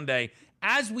that Sunday.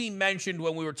 As we mentioned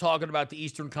when we were talking about the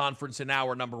Eastern Conference in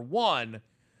hour number 1,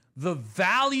 the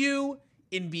value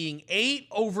in being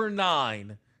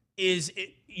 8/9 is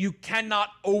you cannot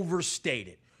overstate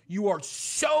it. You are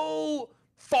so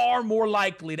far more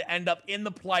likely to end up in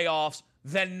the playoffs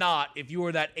than not if you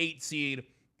are that 8 seed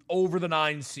over the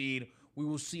 9 seed. We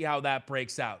will see how that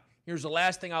breaks out. Here's the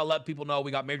last thing I'll let people know.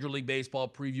 We got Major League Baseball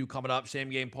preview coming up, same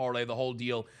game parlay, the whole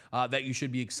deal that you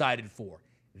should be excited for.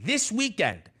 This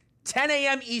weekend, 10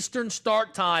 a.m. Eastern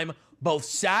start time, both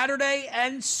Saturday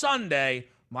and Sunday,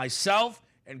 myself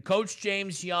and Coach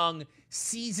James Young,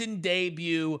 season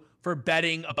debut for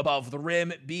Betting Above the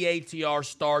Rim. BATR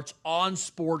starts on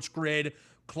Sports Grid,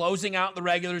 closing out the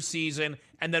regular season,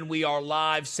 and then we are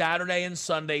live Saturday and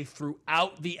Sunday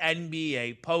throughout the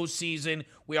NBA postseason.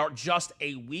 We are just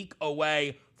a week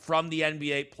away from the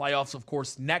NBA playoffs. Of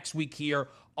course, next week here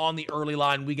on the Early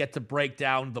Line, we get to break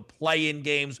down the play-in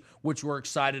games, which we're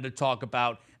excited to talk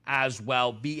about as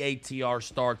well. BATR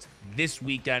starts this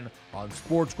weekend on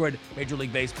Sports Grid. Major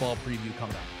League Baseball preview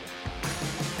coming up.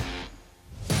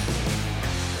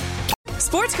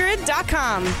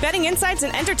 SportsGrid.com. Betting insights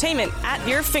and entertainment at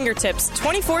your fingertips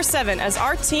 24/7 as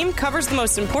our team covers the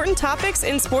most important topics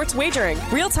in sports wagering.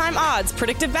 Real-time odds,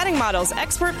 predictive betting models,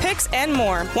 expert picks, and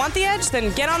more. Want the edge?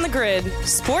 Then get on the grid.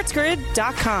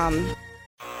 SportsGrid.com.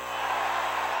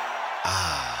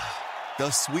 The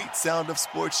sweet sound of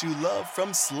sports you love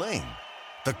from Sling.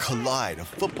 The collide of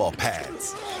football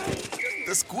pads.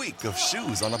 The squeak of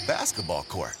shoes on a basketball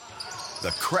court.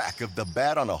 The crack of the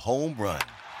bat on a home run.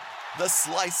 The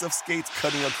slice of skates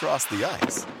cutting across the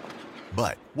ice.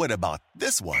 But what about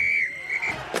this one?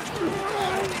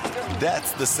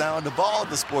 That's the sound of all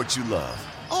the sports you love,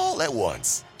 all at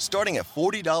once. Starting at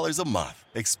 $40 a month.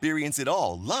 Experience it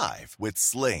all live with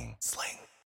Sling.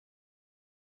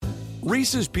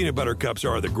 Reese's peanut butter cups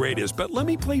are the greatest, but let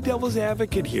me play devil's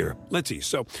advocate here. Let's see.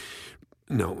 So,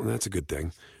 no, that's a good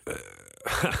thing.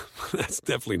 That's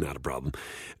definitely not a problem.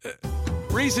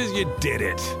 Reese's, you did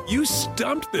it. You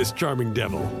stumped this charming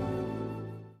devil.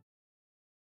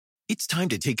 It's time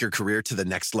to take your career to the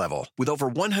next level. With over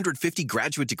 150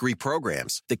 graduate degree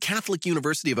programs, the Catholic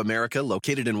University of America,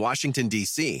 located in Washington,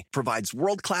 D.C., provides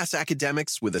world-class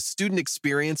academics with a student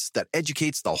experience that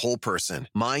educates the whole person,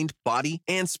 mind, body,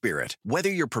 and spirit.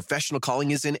 Whether your professional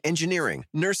calling is in engineering,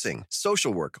 nursing,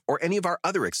 social work, or any of our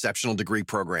other exceptional degree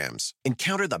programs,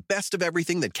 encounter the best of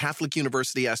everything that Catholic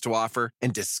University has to offer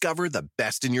and discover the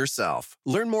best in yourself.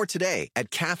 Learn more today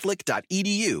at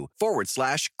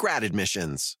catholic.edu/grad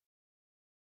admissions.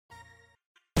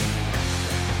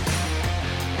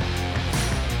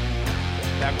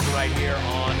 Back right here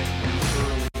on the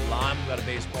Early Line. We've got a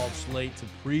baseball slate to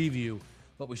preview,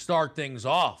 but we start things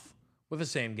off with a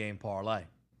same-game parlay.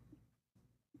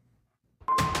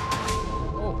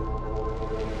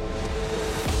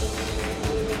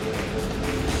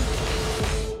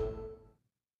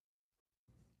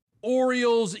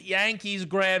 Orioles, Yankees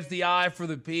grabs the eye for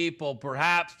the people,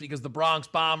 perhaps because the Bronx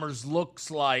Bombers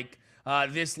looks like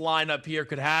this lineup here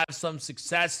could have some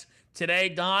success today.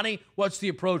 Donnie, what's the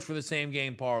approach for the same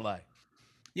game parlay?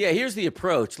 Yeah, here's the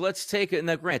approach. Let's take it.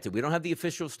 Now, granted, we don't have the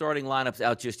official starting lineups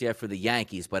out just yet for the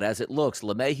Yankees, but as it looks,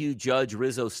 LeMahieu, Judge,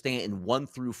 Rizzo, Stanton,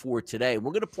 1-4 today.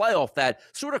 We're going to play off that,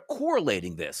 sort of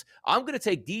correlating this. I'm going to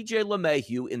take DJ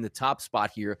LeMahieu in the top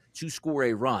spot here to score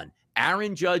a run.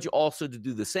 Aaron Judge also to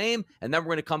do the same. And then we're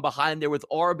going to come behind there with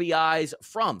RBIs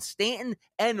from Stanton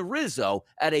and Rizzo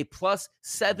at a plus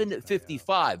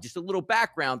 755. Just a little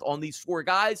background on these four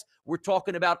guys. We're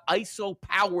talking about ISO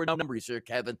power numbers here,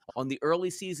 Kevin, on the early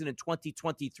season in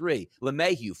 2023.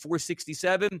 LeMahieu,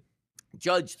 467.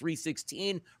 Judge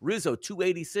 316, Rizzo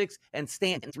 286, and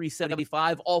Stanton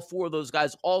 375. All four of those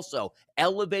guys also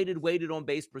elevated weighted on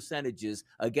base percentages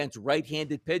against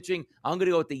right-handed pitching. I'm going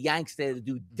to go with the Yanks there to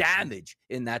do damage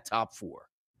in that top four.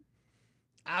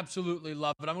 Absolutely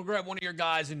love it. I'm going to grab one of your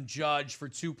guys in Judge for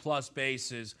 2+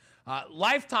 bases.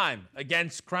 Lifetime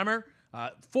against Kremer.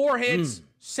 4 hits,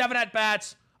 7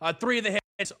 at-bats, 3 of the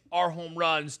hits are home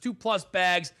runs, 2+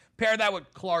 bags. Pair that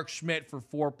with Clark Schmidt for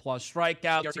 4+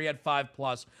 strikeouts. He had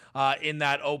 5+ in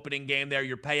that opening game there.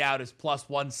 Your payout is plus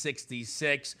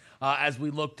 166 as we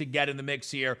look to get in the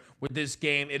mix here with this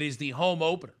game. It is the home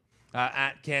opener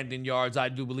at Camden Yards. I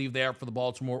do believe they are for the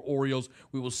Baltimore Orioles.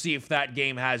 We will see if that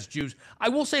game has juice. I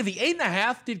will say the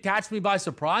 8.5 did catch me by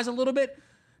surprise a little bit.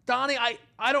 Donnie,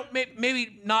 I don't,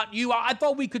 maybe not you. I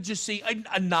thought we could just see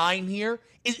a 9 here.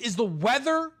 Is the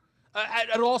weather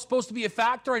at all supposed to be a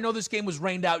factor? I know this game was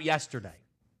rained out yesterday.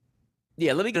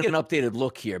 Yeah, let me get an updated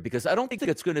look here because I don't think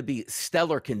it's going to be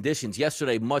stellar conditions.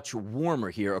 Yesterday, much warmer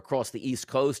here across the East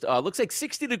Coast. Looks like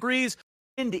 60 degrees.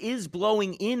 Wind is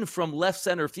blowing in from left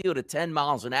center field at 10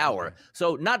 miles an hour.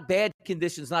 So not bad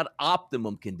conditions, not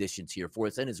optimum conditions here for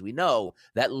us. And as we know,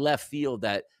 that left field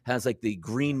that has like the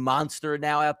green monster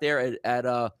now out there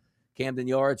at Camden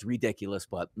Yards, ridiculous,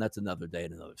 but that's another day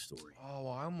and another story. Oh,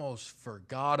 I almost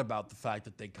forgot about the fact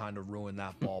that they kind of ruined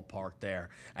that ballpark there.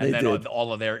 And then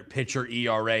all of their pitcher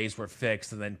ERAs were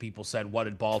fixed, and then people said, what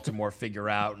did Baltimore figure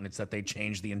out? And it's that they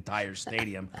changed the entire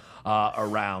stadium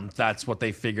around. That's what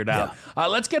they figured out. Yeah.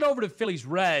 Let's get over to Phillies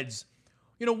Reds.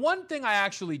 You know, one thing I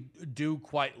actually do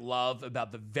quite love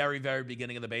about the very, very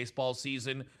beginning of the baseball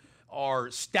season are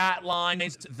stat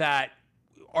lines that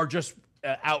are just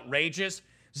outrageous.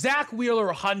 Zach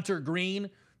Wheeler, Hunter Green,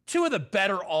 2 of the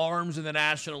better arms in the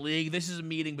National League. This is a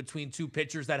meeting between 2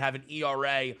 pitchers that have an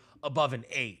ERA above an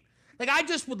 8. Like, I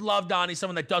just would love, Donnie,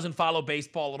 someone that doesn't follow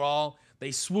baseball at all.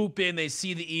 They swoop in, they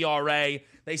see the ERA,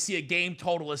 they see a game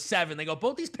total of 7. They go,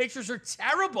 both these pitchers are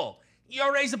terrible.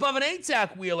 ERA's above an 8,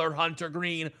 Zach Wheeler, Hunter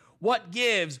Green. What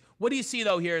gives? What do you see,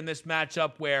 though, here in this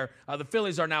matchup where the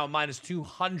Phillies are now minus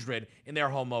 200 in their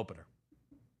home opener?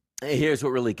 Here's what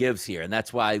really gives here, and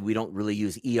that's why we don't really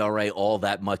use ERA all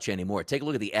that much anymore. Take a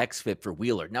look at the xFIP for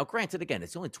Wheeler. Now, granted, again,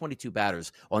 it's only 22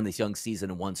 batters on this young season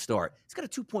and 1 start. It's got a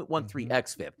 2.13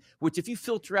 xFIP, which if you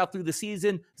filter out through the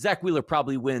season, Zach Wheeler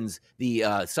probably wins the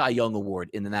Cy Young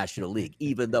Award in the National League,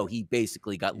 even though he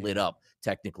basically got lit up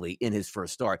technically in his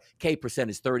first start. K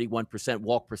percentage 31%,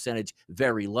 walk percentage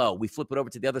very low. We flip it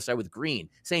over to the other side with Green.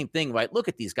 Same thing, right? Look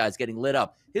at these guys getting lit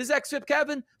up. His xFIP,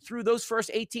 Kevin, through those first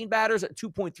 18 batters at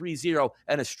 2.30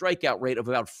 and a strikeout rate of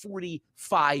about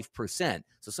 45%.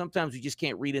 So sometimes we just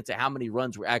can't read into how many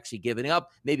runs we're actually giving up.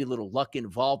 Maybe a little luck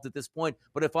involved at this point.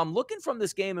 But if I'm looking from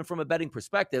this game and from a betting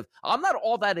perspective, I'm not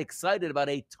all that excited about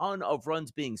a ton of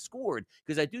runs being scored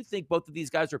because I do think both of these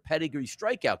guys are pedigree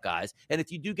strikeout guys. And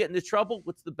if you do get into trouble,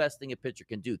 what's the best thing a pitcher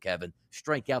can do, Kevin?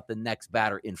 Strike out the next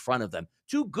batter in front of them.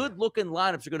 2 good-looking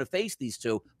lineups are going to face these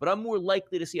 2, but I'm more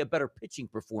likely to see a better pitching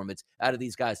performance out of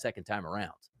these guys second time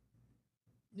around.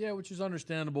 Yeah, which is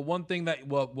understandable. One thing that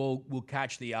will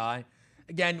catch the eye,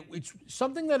 again, it's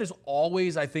something that is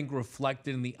always, I think,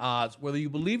 reflected in the odds. Whether you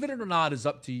believe it or not is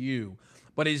up to you,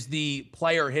 but is the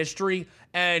player history.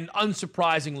 And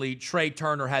unsurprisingly, Trey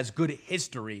Turner has good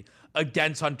history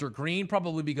against Hunter Green,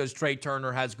 probably because Trey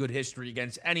Turner has good history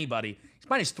against anybody. He's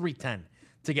minus 310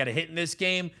 to get a hit in this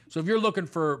game. So if you're looking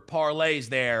for parlays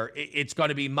there, it's going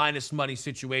to be minus money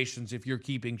situations if you're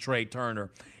keeping Trey Turner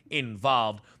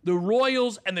involved. The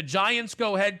Royals and the Giants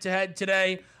go head-to-head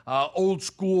today. Old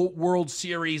school World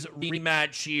Series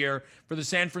rematch here for the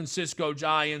San Francisco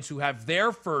Giants, who have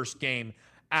their first game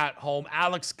at home.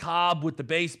 Alex Cobb with the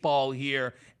baseball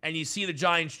here, and you see the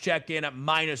Giants check in at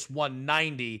minus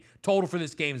 190. Total for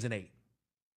this game is an 8.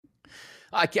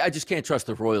 I just can't trust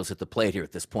the Royals at the plate here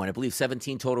at this point. I believe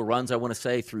 17 total runs, I want to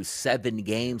say, through 7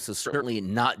 games, so certainly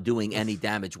not doing any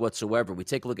damage whatsoever. We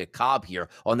take a look at Cobb here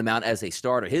on the mound as a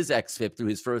starter. His xFIP through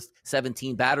his first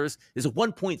 17 batters is a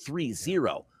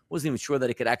 1.30. Wasn't even sure that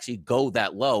it could actually go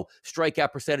that low.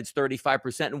 Strikeout percentage,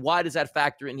 35%. And why does that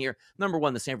factor in here? Number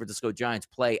one, the San Francisco Giants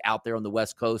play out there on the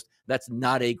West Coast. That's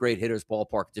not a great hitter's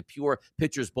ballpark. It's a pure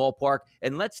pitcher's ballpark.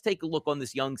 And let's take a look on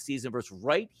this young season versus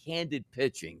right-handed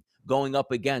pitching going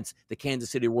up against the Kansas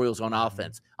City Royals on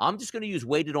offense. I'm just going to use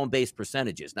weighted on base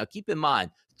percentages. Now, keep in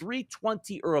mind,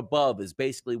 320 or above is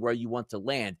basically where you want to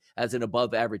land as an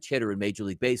above average hitter in Major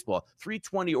League Baseball.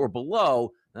 320 or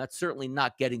below, that's certainly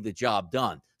not getting the job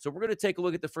done. So we're going to take a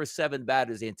look at the first 7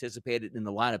 batters anticipated in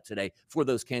the lineup today for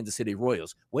those Kansas City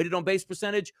Royals. Weighted on base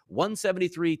percentage,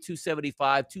 173,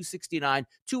 275, 269,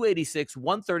 286,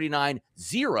 139,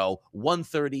 0,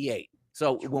 138.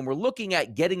 So when we're looking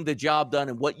at getting the job done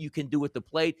and what you can do at the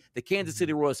plate, the Kansas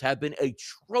City Royals have been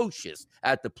atrocious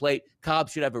at the plate. Cobb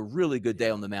should have a really good day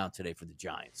on the mound today for the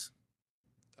Giants.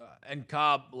 And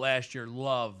Cobb last year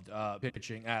loved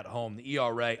pitching at home. The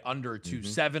ERA under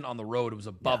 2.7 on the road. It was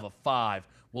above a 5.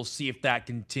 We'll see if that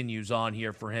continues on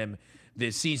here for him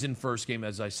this season. First game,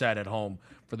 as I said, at home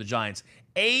for the Giants.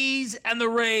 A's and the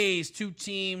Rays, 2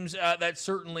 teams that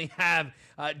certainly have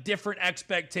different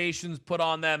expectations put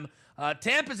on them.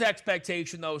 Tampa's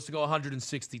expectation, though, is to go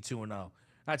 162-0.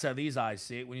 That's how these eyes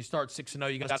see it. When you start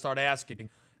 6-0, you got to start asking,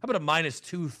 how about a minus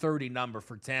 230 number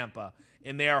for Tampa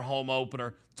in their home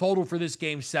opener? Total for this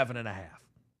game, 7.5.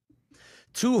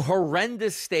 2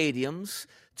 horrendous stadiums,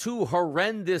 2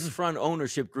 horrendous front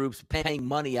ownership groups paying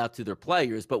money out to their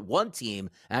players, but one team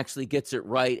actually gets it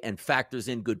right and factors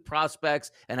in good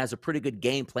prospects and has a pretty good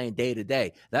game plan day to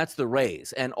day. That's the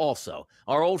Rays. And also,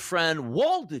 our old friend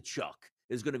Waldichuk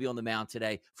is going to be on the mound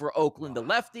today for Oakland. The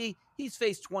lefty, he's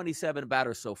faced 27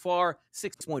 batters so far,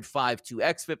 6.52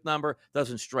 xFIP number,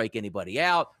 doesn't strike anybody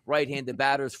out. Right-handed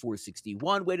batters,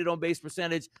 461 weighted on base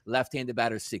percentage. Left-handed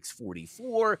batters,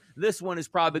 644. This one is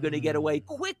probably going to get away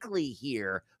quickly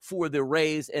here for the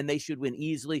Rays, and they should win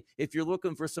easily. If you're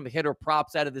looking for some hitter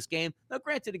props out of this game, now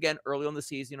granted, again, early on the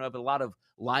season, I have a lot of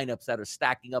lineups that are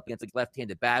stacking up against the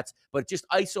left-handed bats, but just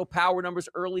ISO power numbers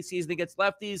early season against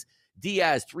lefties.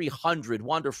 Diaz, 300.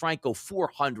 Wander Franco,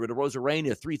 400.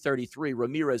 Arozarena, 333.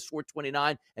 Ramirez,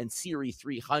 429. And Siri,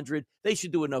 300. They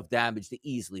should do enough damage to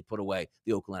easily put away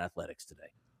the Oakland Athletics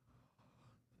today.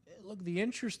 Look, the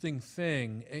interesting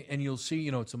thing, and you'll see,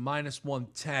 it's a minus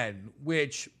 110,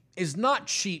 which is not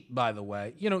cheap, by the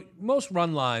way. Most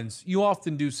run lines, you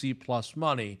often do see plus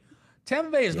money.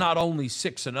 Tampa Bay is not only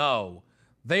 6-0,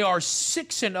 they are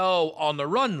 6-0 on the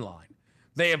run line.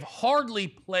 They have hardly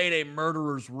played a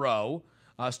murderer's row,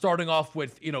 starting off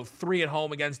with, 3 at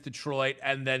home against Detroit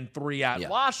and then 3 at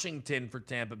Washington for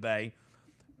Tampa Bay.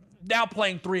 Now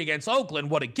playing 3 against Oakland.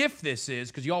 What a gift this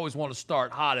is, because you always want to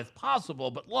start hot if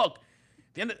possible. But look,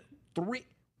 the end of 3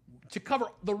 to cover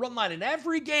the run line in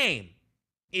every game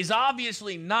is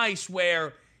obviously nice,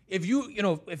 where if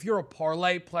if you're a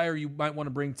parlay player, you might want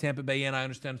to bring Tampa Bay in. I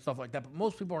understand stuff like that, but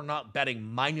most people are not betting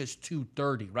minus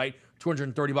 230, right?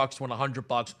 $230 to win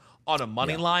 $100 on a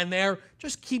money line there.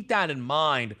 Just keep that in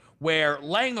mind, where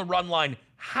laying the run line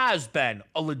has been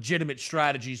a legitimate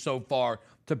strategy so far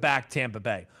to back Tampa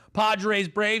Bay. Padres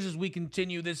Braves, as we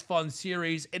continue this fun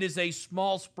series, it is a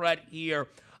small spread here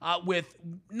with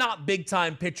not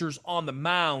big-time pitchers on the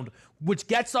mound, which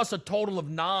gets us a total of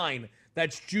 9.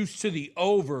 That's juiced to the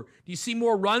over. Do you see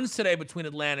more runs today between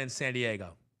Atlanta and San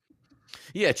Diego?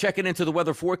 Yeah, checking into the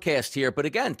weather forecast here. But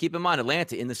again, keep in mind,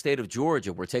 Atlanta in the state of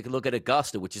Georgia. We're taking a look at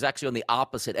Augusta, which is actually on the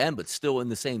opposite end, but still in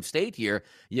the same state here.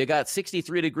 You got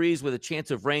 63 degrees with a chance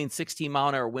of rain,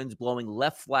 16-mile-an-hour winds blowing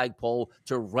left flagpole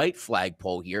to right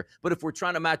flagpole here. But if we're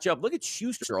trying to match up, look at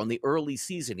Schuster on the early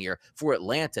season here for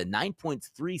Atlanta.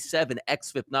 9.37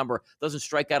 xFIP number. Doesn't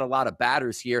strike out a lot of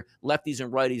batters here. Lefties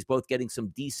and righties both getting some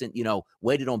decent,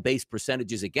 weighted on base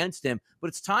percentages against him. But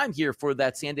it's time here for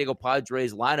that San Diego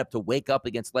Padres lineup to wake up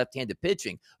against left-handed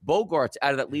pitching. Bogarts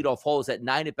out of that leadoff hole is at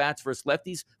 9 at-bats versus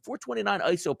lefties, 429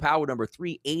 ISO power number,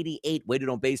 388 weighted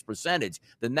on base percentage.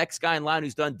 The next guy in line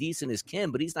who's done decent is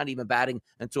Kim, but he's not even batting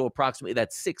until approximately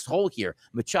that 6th hole here.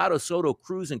 Machado, Soto,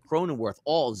 Cruz, and Cronenworth,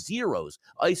 all zeros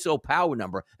ISO power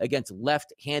number against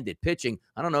left-handed pitching.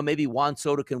 I don't know, maybe Juan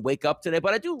Soto can wake up today,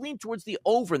 but I do lean towards the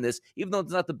over in this, even though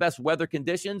it's not the best weather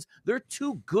conditions. They're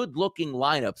 2 good-looking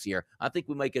lineups here. I think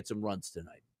we might get some runs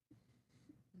tonight.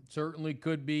 Certainly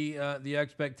could be the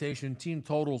expectation. Team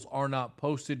totals are not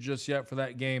posted just yet for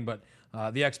that game, but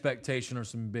the expectation are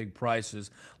some big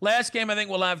prices. Last game I think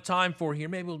we'll have time for here.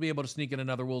 Maybe we'll be able to sneak in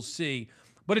another. We'll see.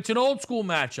 But it's an old school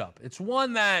matchup. It's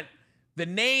one that the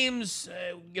names,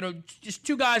 just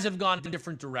 2 guys have gone in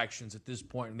different directions at this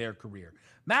point in their career.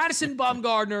 Madison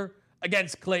Bumgarner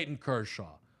against Clayton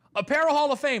Kershaw. A pair of Hall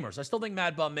of Famers. I still think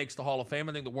Mad Bum makes the Hall of Fame.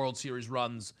 I think the World Series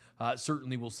runs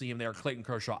certainly will see him there. Clayton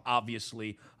Kershaw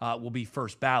obviously will be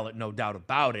first ballot, no doubt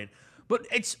about it. But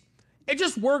it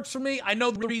just works for me. I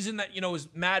know the reason that, is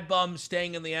Mad Bum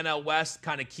staying in the NL West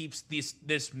kind of keeps this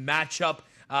matchup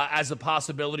as a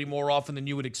possibility more often than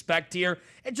you would expect here.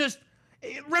 And just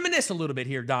reminisce a little bit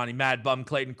here, Donnie, Mad Bum,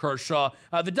 Clayton Kershaw.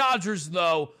 The Dodgers,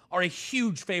 though, are a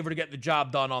huge favorite to get the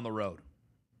job done on the road.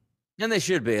 And they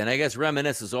should be. And I guess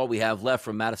reminisce is all we have left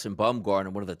from Madison Bumgarner,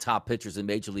 one of the top pitchers in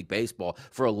Major League Baseball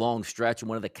for a long stretch and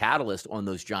one of the catalysts on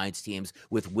those Giants teams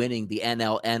with winning the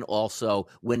NL and also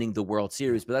winning the World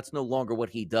Series. But that's no longer what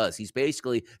he does. He's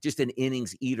basically just an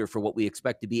innings eater for what we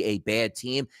expect to be a bad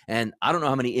team. And I don't know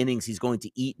how many innings he's going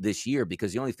to eat this year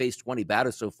because he only faced 20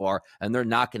 batters so far, and they're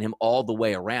knocking him all the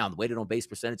way around. Weighted on base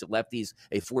percentage of lefties,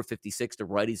 a 456 to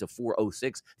righties, a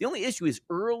 406. The only issue is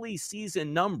early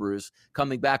season numbers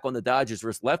coming back on the Dodgers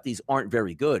versus lefties aren't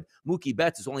very good. Mookie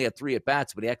Betts has only had 3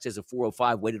 at-bats, but he actually has a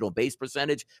 405 weighted on base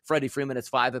percentage. Freddie Freeman has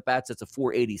 5 at-bats. That's a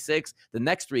 486. The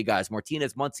next 3 guys,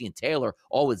 Martinez, Muncy, and Taylor,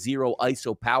 all with 0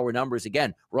 ISO power numbers.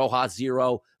 Again, Rojas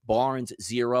 0, Barnes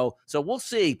 0. So we'll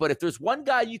see. But if there's one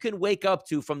guy you can wake up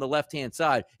to from the left-hand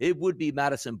side, it would be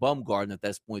Madison Bumgarner at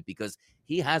this point because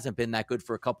he hasn't been that good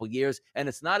for a couple years. And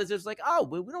it's not as if it's like, oh,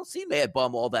 we don't see Mad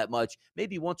Bum all that much.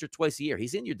 Maybe once or twice a year.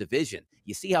 He's in your division.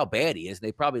 You see how bad he is. And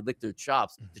they probably lick their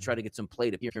chops to try to get some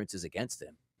plate appearances against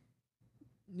him.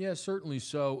 Yeah, certainly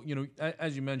so. You know,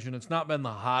 as you mentioned, it's not been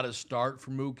the hottest start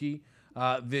for Mookie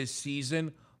this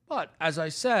season. But as I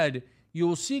said, you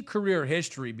will see career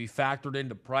history be factored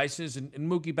into prices, and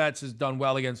Mookie Betts has done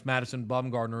well against Madison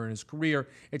Bumgarner in his career.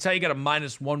 It's how you get a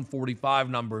minus 145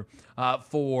 number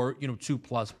for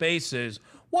 2+ bases.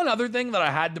 One other thing that I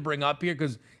had to bring up here,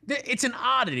 because it's an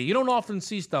oddity. You don't often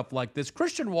see stuff like this.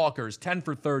 Christian Walker is 10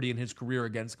 for 30 in his career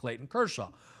against Clayton Kershaw,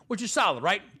 which is solid,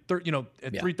 right? At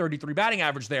 333 batting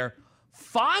average there.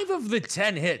 5 of the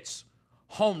 10 hits,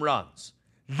 home runs.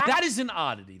 That is an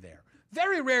oddity there.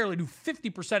 Very rarely do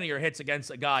 50% of your hits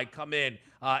against a guy come in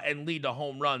and lead to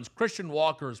home runs. Christian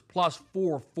Walker's plus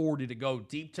 440 to go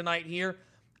deep tonight here.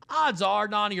 Odds are,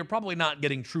 Donnie, you're probably not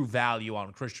getting true value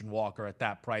on Christian Walker at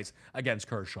that price against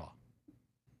Kershaw.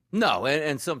 No,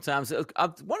 and sometimes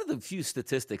one of the few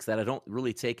statistics that I don't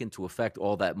really take into effect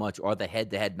all that much are the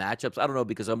head-to-head matchups. I don't know,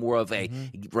 because I'm more of a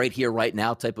right here, right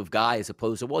now type of guy as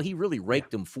opposed to, well, he really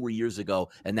raked him 4 years ago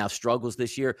and now struggles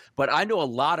this year. But I know a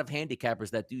lot of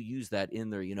handicappers that do use that in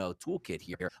their, toolkit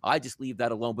here. I just leave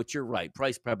that alone. But you're right.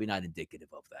 Price probably not indicative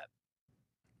of that.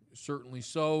 Certainly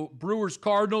so.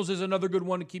 Brewers-Cardinals is another good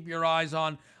one to keep your eyes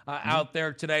on out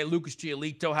there today. Lucas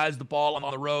Giolito has the ball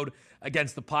on the road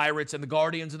against the Pirates, and the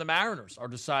Guardians and the Mariners are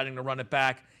deciding to run it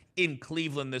back in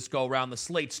Cleveland this go-round. The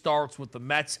slate starts with the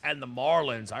Mets and the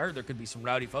Marlins. I heard there could be some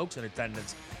rowdy folks in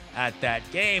attendance at that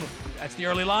game. That's the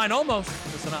early line almost.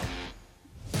 Listen up.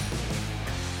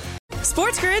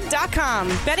 SportsGrid.com.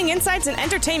 Betting insights and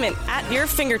entertainment at your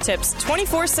fingertips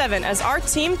 24/7 as our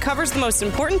team covers the most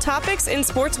important topics in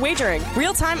sports wagering.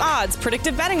 Real-time odds,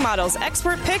 predictive betting models,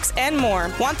 expert picks, and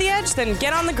more. Want the edge? Then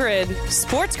get on the grid.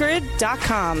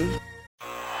 SportsGrid.com.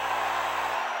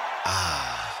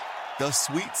 The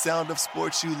sweet sound of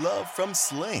sports you love from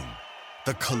Sling.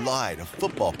 The collide of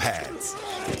football pads.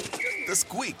 The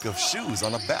squeak of shoes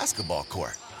on a basketball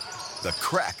court. The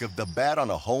crack of the bat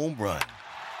on a home run.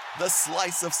 The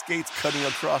slice of skates cutting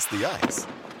across the ice.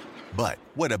 But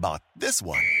what about this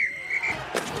one?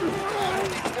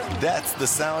 That's the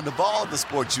sound of all the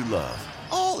sports you love,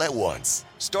 all at once.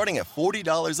 Starting at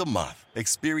 $40 a month.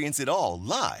 Experience it all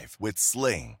live with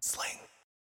Sling.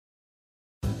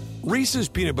 Reese's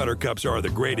peanut butter cups are the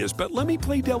greatest, but let me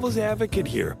play devil's advocate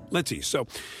here. Let's see. So,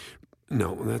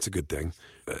 no, that's a good thing.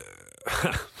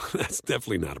 That's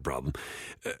definitely not a problem.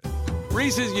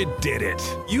 Reese's, you did it.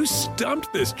 You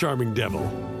stumped this charming devil.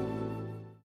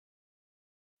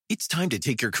 It's time to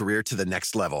take your career to the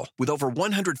next level. With over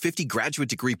 150 graduate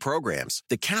degree programs,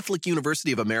 the Catholic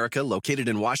University of America, located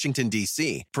in Washington,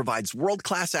 D.C., provides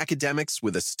world-class academics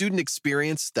with a student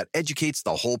experience that educates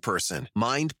the whole person,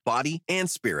 mind, body, and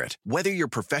spirit. Whether your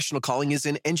professional calling is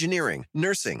in engineering,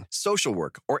 nursing, social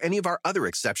work, or any of our other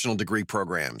exceptional degree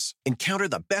programs, encounter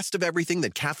the best of everything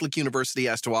that Catholic University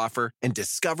has to offer and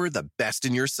discover the best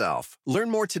in yourself. Learn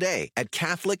more today at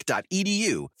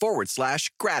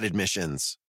catholic.edu/grad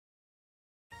admissions.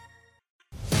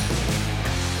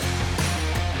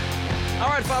 All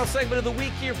right, final segment of the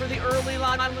week here for the early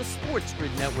line on the Sports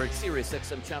Grid Network, Sirius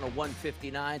XM Channel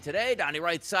 159. Today, Donnie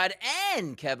Rightside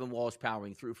and Kevin Walsh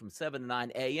powering through from 7 to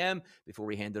 9 a.m. before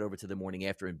we hand it over to the morning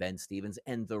after and Ben Stevens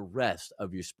and the rest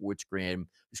of your Sports Grid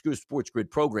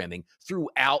programming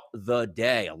throughout the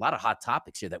day. A lot of hot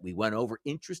topics here that we went over.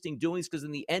 Interesting doings because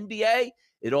in the NBA,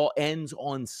 it all ends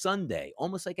on Sunday,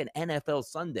 almost like an NFL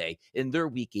Sunday in their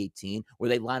Week 18, where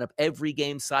they line up every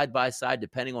game side by side,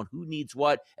 depending on who needs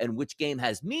what and which game name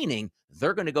has meaning,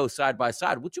 they're going to go side by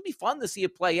side, which would be fun to see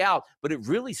it play out. But it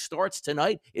really starts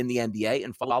tonight in the NBA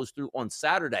and follows through on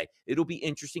Saturday. It'll be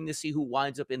interesting to see who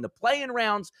winds up in the play-in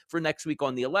rounds for next week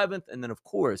on the 11th. And then, of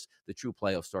course, the true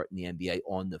playoffs start in the NBA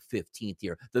on the 15th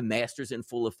here. The Masters in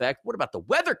full effect. What about the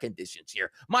weather conditions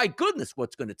here? My goodness,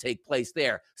 what's going to take place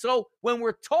there? So when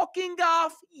we're talking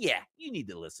golf, yeah, you need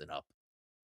to listen up.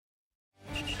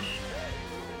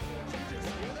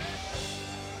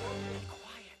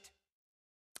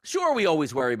 Sure, we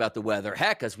always worry about the weather.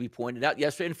 Heck, as we pointed out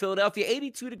yesterday in Philadelphia,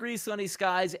 82 degrees, sunny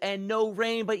skies, and no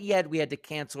rain. But yet we had to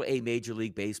cancel a Major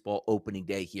League Baseball opening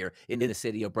day here in the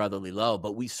city of brotherly love.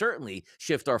 But we certainly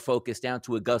shift our focus down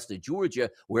to Augusta, Georgia,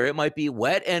 where it might be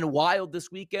wet and wild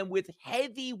this weekend with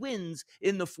heavy winds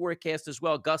in the forecast as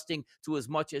well, gusting to as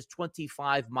much as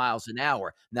 25 miles an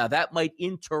hour. Now, that might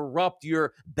interrupt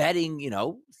your betting,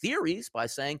 theories by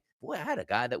saying, boy, I had a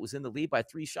guy that was in the lead by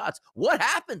 3 shots. What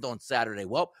happened on Saturday?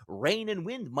 Well, rain and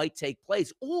wind might take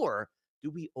place. Or do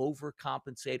we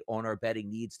overcompensate on our betting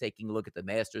needs, taking a look at the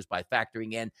Masters by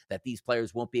factoring in that these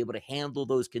players won't be able to handle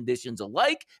those conditions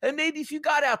alike? And maybe if you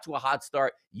got out to a hot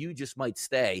start, you just might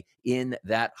stay in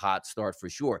that hot start for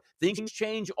sure. Things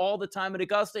change all the time at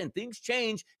Augusta, and things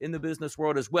change in the business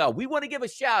world as well. We want to give a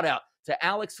shout out to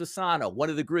Alex Fasano, one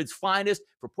of the Grid's finest,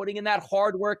 for putting in that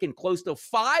hard work in close to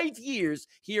 5 years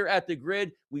here at the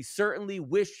Grid. We certainly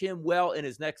wish him well in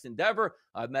his next endeavor.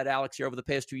 I've met Alex here over the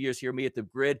past 2 years here, me at the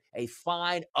Grid, a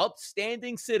fine,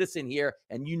 upstanding citizen here,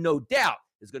 and you no doubt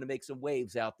is going to make some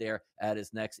waves out there at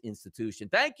his next institution.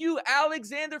 Thank you,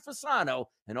 Alexander Fasano,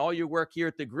 and all your work here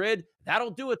at the Grid. That'll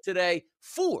do it today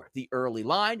for the early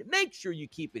line. Make sure you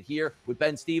keep it here with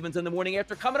Ben Stevens in the morning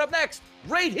after, coming up next,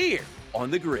 right here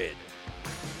on the Grid.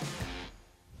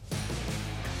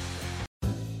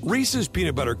 Reese's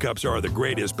peanut butter cups are the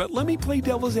greatest, but let me play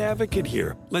devil's advocate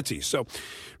here. Let's see. So,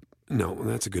 no,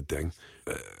 that's a good thing.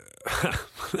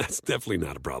 That's definitely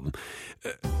not a problem.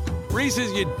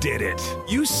 Reese's, you did it.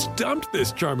 You stumped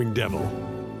this charming devil.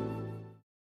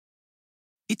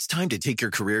 It's time to take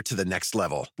your career to the next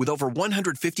level. With over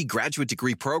 150 graduate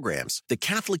degree programs, the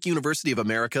Catholic University of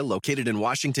America, located in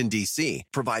Washington, D.C.,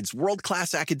 provides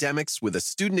world-class academics with a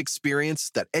student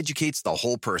experience that educates the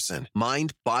whole person,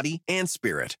 mind, body, and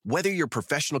spirit. Whether your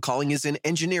professional calling is in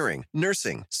engineering,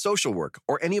 nursing, social work,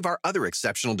 or any of our other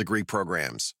exceptional degree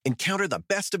programs, encounter the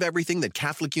best of everything that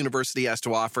Catholic University has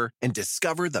to offer and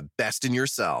discover the best in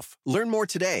yourself. Learn more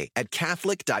today at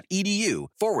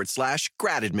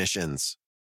catholic.edu/grad admissions.